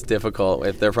it's difficult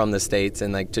if they're from the States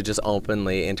and like to just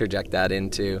openly interject that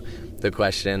into the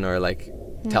question or like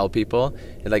tell people.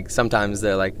 Like sometimes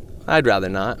they're like, I'd rather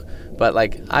not, but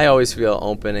like I always feel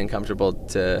open and comfortable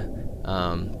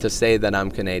to say that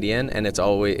I'm Canadian, and it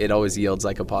always yields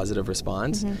like a positive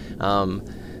response.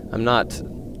 I'm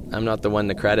not the one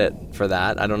to credit for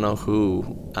that. I don't know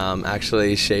who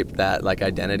actually shaped that like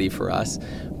identity for us,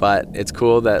 but it's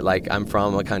cool that like I'm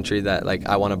from a country that like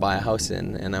I want to buy a house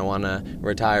in, and I want to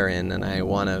retire in, and I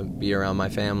want to be around my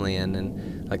family,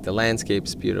 and like the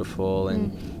landscape's beautiful,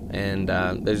 and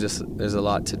there's a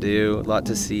lot to do, a lot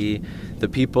to see. The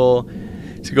people,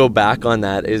 to go back on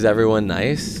that, is everyone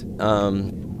nice?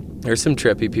 There's some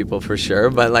trippy people for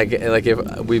sure, but like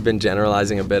if we've been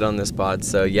generalizing a bit on this pod,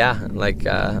 so yeah, like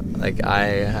I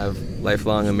have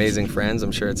lifelong amazing friends.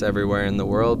 I'm sure it's everywhere in the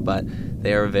world, but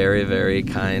they are very, very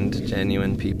kind,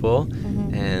 genuine people,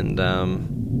 and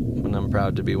I'm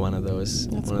proud to be one of those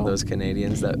those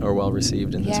Canadians that are well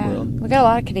received in this world. We got a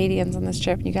lot of Canadians on this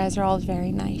trip. You guys are all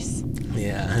very nice.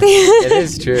 Yeah, it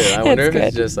is true. I wonder if good.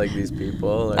 it's just like these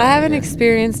people. Or, I haven't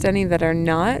experienced any that are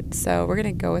not, so we're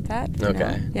gonna go with that.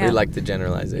 Okay, yeah. We like the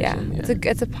generalization. Yeah.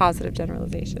 It's a positive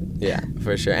generalization. Yeah,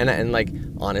 for sure. And like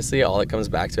honestly, all it comes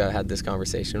back to, I had this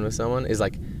conversation with someone, is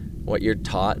like what you're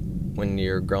taught when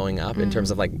you're growing up in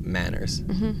terms of like manners.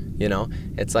 You know,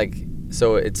 it's like.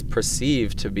 So it's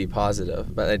perceived to be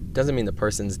positive, but it doesn't mean the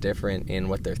person's different in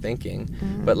what they're thinking.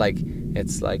 But like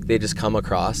it's like they just come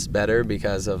across better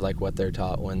because of like what they're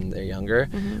taught when they're younger.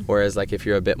 Whereas like if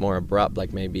you're a bit more abrupt,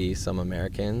 like maybe some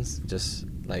Americans, just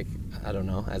like I don't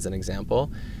know, as an example,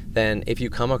 then if you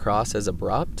come across as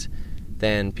abrupt,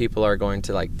 then people are going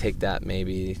to like take that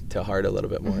maybe to heart a little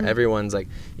bit more. Everyone's like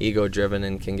ego driven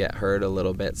and can get hurt a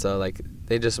little bit, so like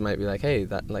they just might be like, hey,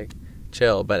 that like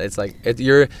chill. But it's like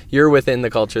you're within the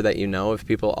culture that you know. If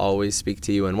people always speak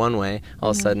to you in one way, all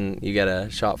of a sudden you get a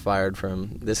shot fired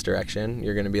from this direction,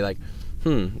 you're going to be like,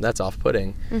 that's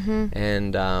off-putting.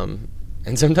 And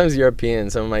sometimes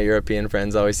some of my European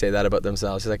friends always say that about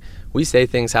themselves. It's like, we say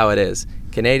things how it is.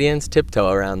 Canadians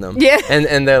tiptoe around them. Yeah.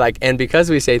 And they're like, and because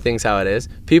we say things how it is,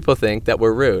 people think that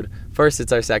we're rude. first,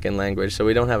 it's our second language, so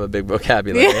we don't have a big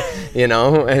vocabulary, you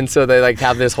know? And so they like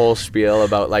have this whole spiel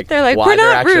about like, they're like, why we're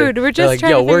not actually, rude. We're just like,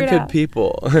 trying yo, to figure we're it good out.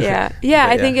 people. Yeah,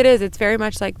 I think it is. It's very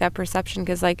much like that perception,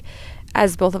 because like,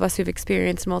 as both of us who've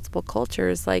experienced multiple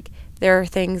cultures, like there are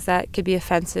things that could be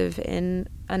offensive in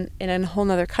a whole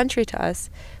nother country to us,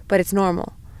 but it's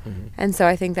normal. Mm-hmm. And so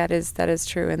I think that is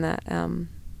true in that,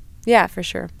 yeah, for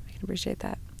sure. I can appreciate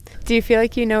that. Do you feel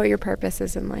like you know what your purpose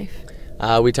is in life?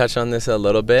 We touched on this a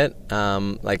little bit,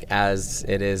 like as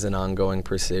it is an ongoing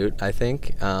pursuit, I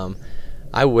think.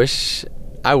 I wish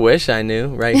I knew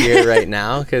right here, right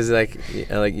now, because like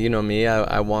you know me,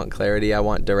 I want clarity, I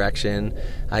want direction.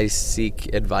 I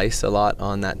seek advice a lot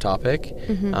on that topic.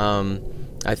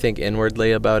 Mm-hmm. I think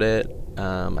inwardly about it.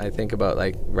 I think about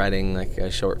like writing like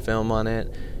a short film on it.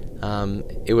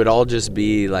 It would all just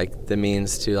be like the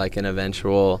means to like an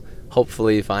eventual,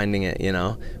 hopefully finding it, you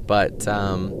know. But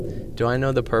do I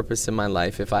know the purpose in my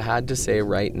life? If I had to say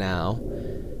right now,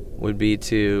 would be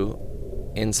to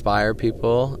inspire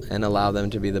people and allow them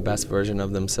to be the best version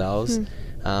of themselves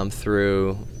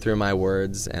through my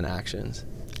words and actions.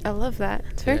 I love that.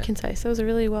 It's very concise. That was a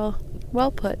really well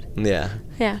put. Yeah,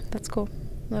 that's cool.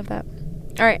 Love that.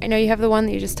 All right, I know you have the one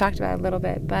that you just talked about a little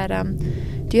bit, but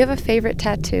do you have a favorite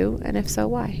tattoo, and if so,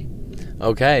 why?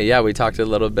 Okay, yeah, we talked a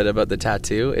little bit about the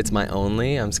tattoo. It's my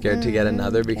only. I'm scared to get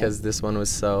another because this one was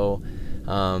so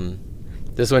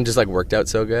this one just like worked out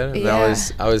so good. Yeah.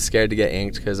 I was scared to get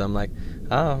inked because I'm like,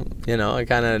 oh, you know, I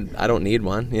don't need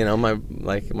one, you know, my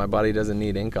body doesn't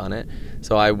need ink on it.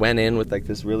 So I went in with like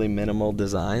this really minimal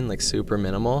design, like super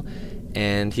minimal,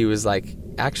 and he was like,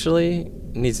 actually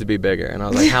it needs to be bigger. And I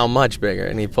was like, how much bigger?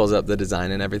 And he pulls up the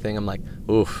design and everything. I'm like,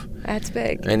 oof, that's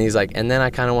big. And he's like, and then I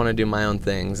kind of want to do my own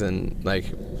things, and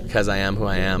like, because I am who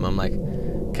I am, I'm like,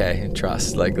 okay,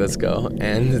 trust, like, let's go.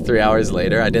 And 3 hours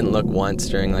later, I didn't look once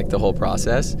during like the whole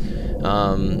process.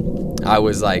 I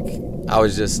was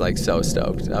just like so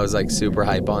stoked. I was like super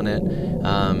hype on it,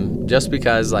 just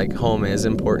because like home is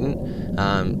important,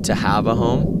 to have a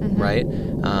home, mm-hmm.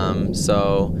 right?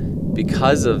 So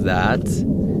because of that,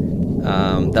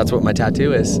 that's what my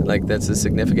tattoo is. Like, that's the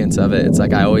significance of it. It's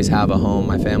like I always have a home.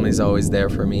 My family's always there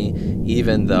for me,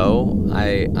 even though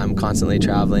I'm constantly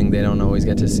traveling. They don't always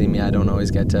get to see me. I don't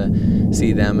always get to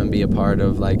see them and be a part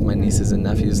of like my nieces and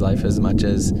nephews' life as much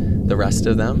as the rest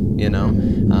of them, you know.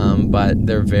 But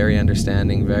they're very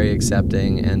understanding, very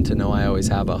accepting, and to know I always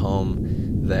have a home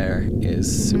there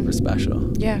is super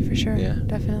special. Yeah, for sure. Yeah,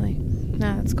 definitely.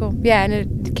 No, that's cool. Yeah, and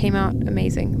it came out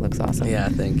amazing. Looks awesome. Yeah,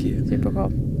 thank you. Super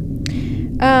cool.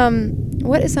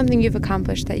 What is something you've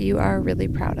accomplished that you are really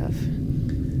proud of?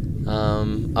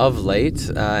 Of late,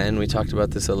 and we talked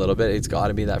about this a little bit, it's got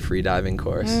to be that free diving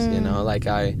course. You know, like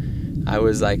I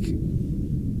was like,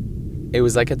 it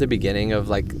was like at the beginning of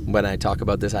like when I talk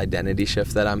about this identity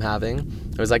shift that I'm having,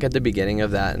 it was like at the beginning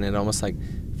of that, and it almost like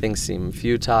things seem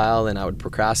futile, and I would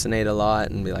procrastinate a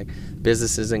lot and be like,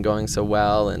 business isn't going so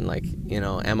well, and like, you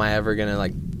know, am I ever gonna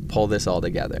like pull this all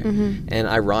together? Mm-hmm. And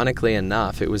ironically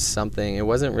enough, it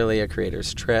wasn't really a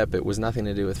creator's trip. It was nothing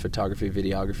to do with photography,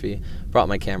 videography. Brought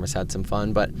my cameras, had some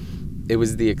fun, but it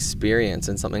was the experience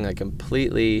and something like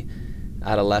completely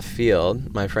out of left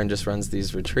field. My friend just runs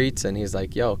these retreats, and he's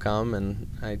like, yo, come, and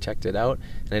I checked it out,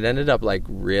 and it ended up like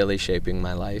really shaping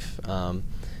my life,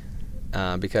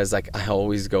 because like I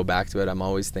always go back to it. I'm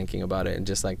always thinking about it, and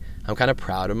just like I'm kind of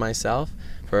proud of myself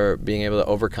for being able to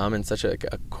overcome in such a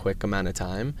quick amount of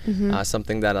time, mm-hmm.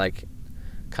 Something that like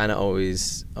kind of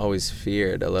always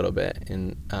feared a little bit.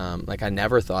 And like I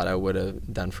never thought I would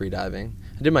have done free diving.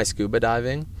 I did my scuba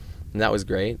diving, and that was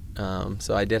great.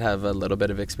 So I did have a little bit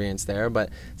of experience there. But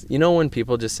you know when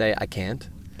people just say, I can't?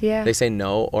 Yeah. They say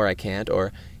no, or I can't,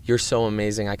 or you're so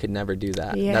amazing, I could never do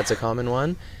that. Yeah. That's a common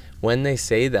one. When they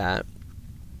say that,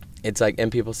 it's like,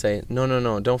 and people say,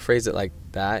 no, don't phrase it like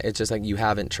that. It's just like, you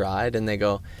haven't tried. And they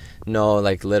go, no,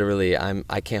 like literally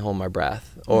I can't hold my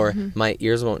breath, or mm-hmm. my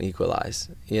ears won't equalize,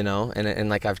 you know, and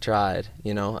like I've tried,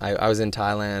 you know, I was in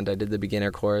Thailand, I did the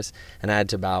beginner course, and I had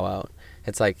to bow out.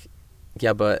 It's like,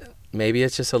 yeah, but maybe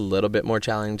it's just a little bit more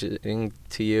challenging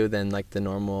to you than like the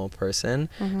normal person.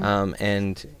 Mm-hmm.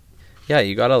 And yeah,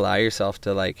 you got to allow yourself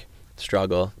to like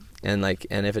struggle, and like,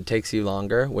 and if it takes you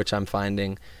longer, which I'm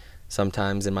finding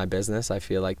sometimes in my business, I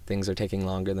feel like things are taking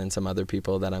longer than some other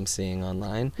people that I'm seeing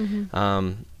online.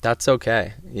 Mm-hmm. That's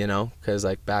okay, you know, because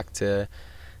like back to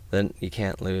then, you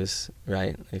can't lose,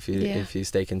 right? If you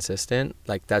stay consistent,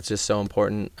 like that's just so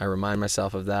important. I remind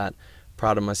myself of that.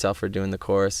 Proud of myself for doing the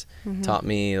course. Mm-hmm. Taught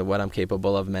me what I'm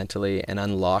capable of mentally, and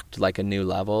unlocked like a new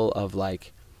level of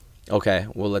like okay,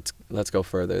 well, let's go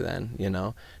further then, you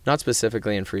know. Not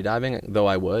specifically in freediving, though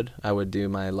I would do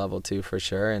my level 2 for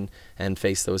sure and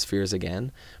face those fears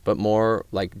again, but more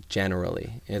like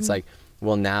generally. It's like,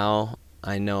 well, now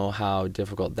I know how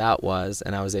difficult that was,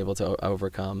 and I was able to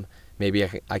overcome. Maybe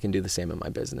I can do the same in my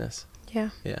business. Yeah.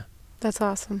 Yeah. That's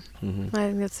awesome. Mm-hmm. I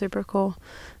think that's super cool.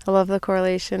 I love the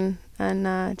correlation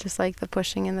and just like the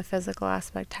pushing and the physical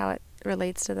aspect, how it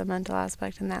relates to the mental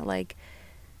aspect, and that like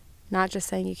not just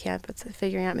saying you can't, but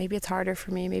figuring out maybe it's harder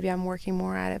for me, maybe I'm working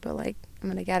more at it, but like I'm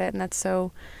gonna get it. And that's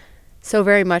so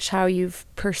very much how you've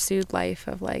pursued life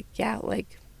of like, yeah,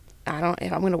 like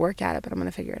if I'm gonna work at it, but I'm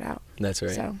gonna figure it out. That's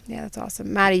right. So yeah, that's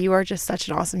awesome. Matty, you are just such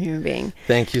an awesome human being.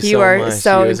 Thank you so much. You are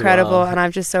so incredible, well. and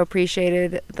I've just so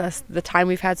appreciated the time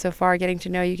we've had so far, getting to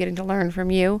know you, getting to learn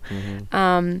from you.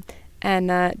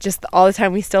 And just all the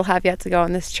time we still have yet to go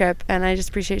on this trip. And I just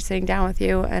appreciate sitting down with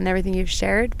you and everything you've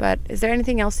shared. But is there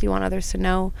anything else you want others to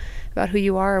know about who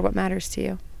you are or what matters to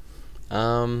you?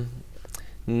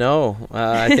 No,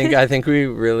 I think we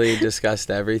really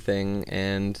discussed everything.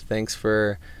 And thanks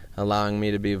for allowing me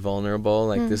to be vulnerable.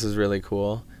 Like this is really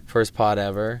cool. First pod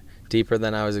ever, deeper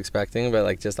than I was expecting, but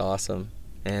like just awesome.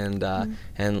 And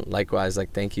and likewise,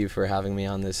 like thank you for having me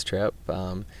on this trip.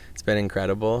 It's been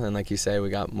incredible, and like you say, we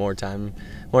got more time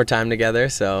together,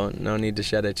 so no need to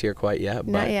shed a tear quite yet.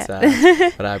 Not yet.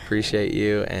 But I appreciate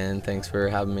you, and thanks for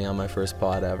having me on my first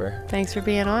pod ever. Thanks for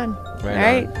being on.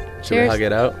 Right. All right. Should we hug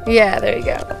it out? Yeah, there you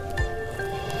go.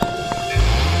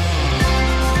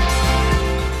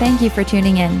 Thank you for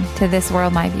tuning in to This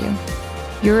World My View.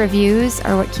 Your reviews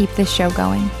are what keep this show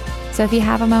going. So if you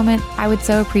have a moment, I would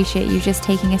so appreciate you just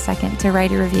taking a second to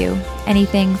write a review.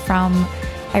 Anything from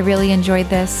I really enjoyed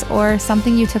this, or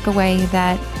something you took away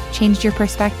that changed your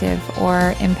perspective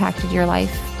or impacted your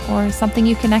life, or something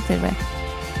you connected with.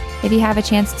 If you have a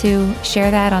chance to share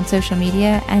that on social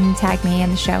media and tag me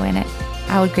and the show in it,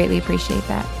 I would greatly appreciate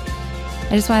that.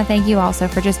 I just want to thank you also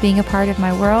for just being a part of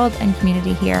my world and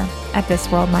community here at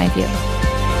This World My View.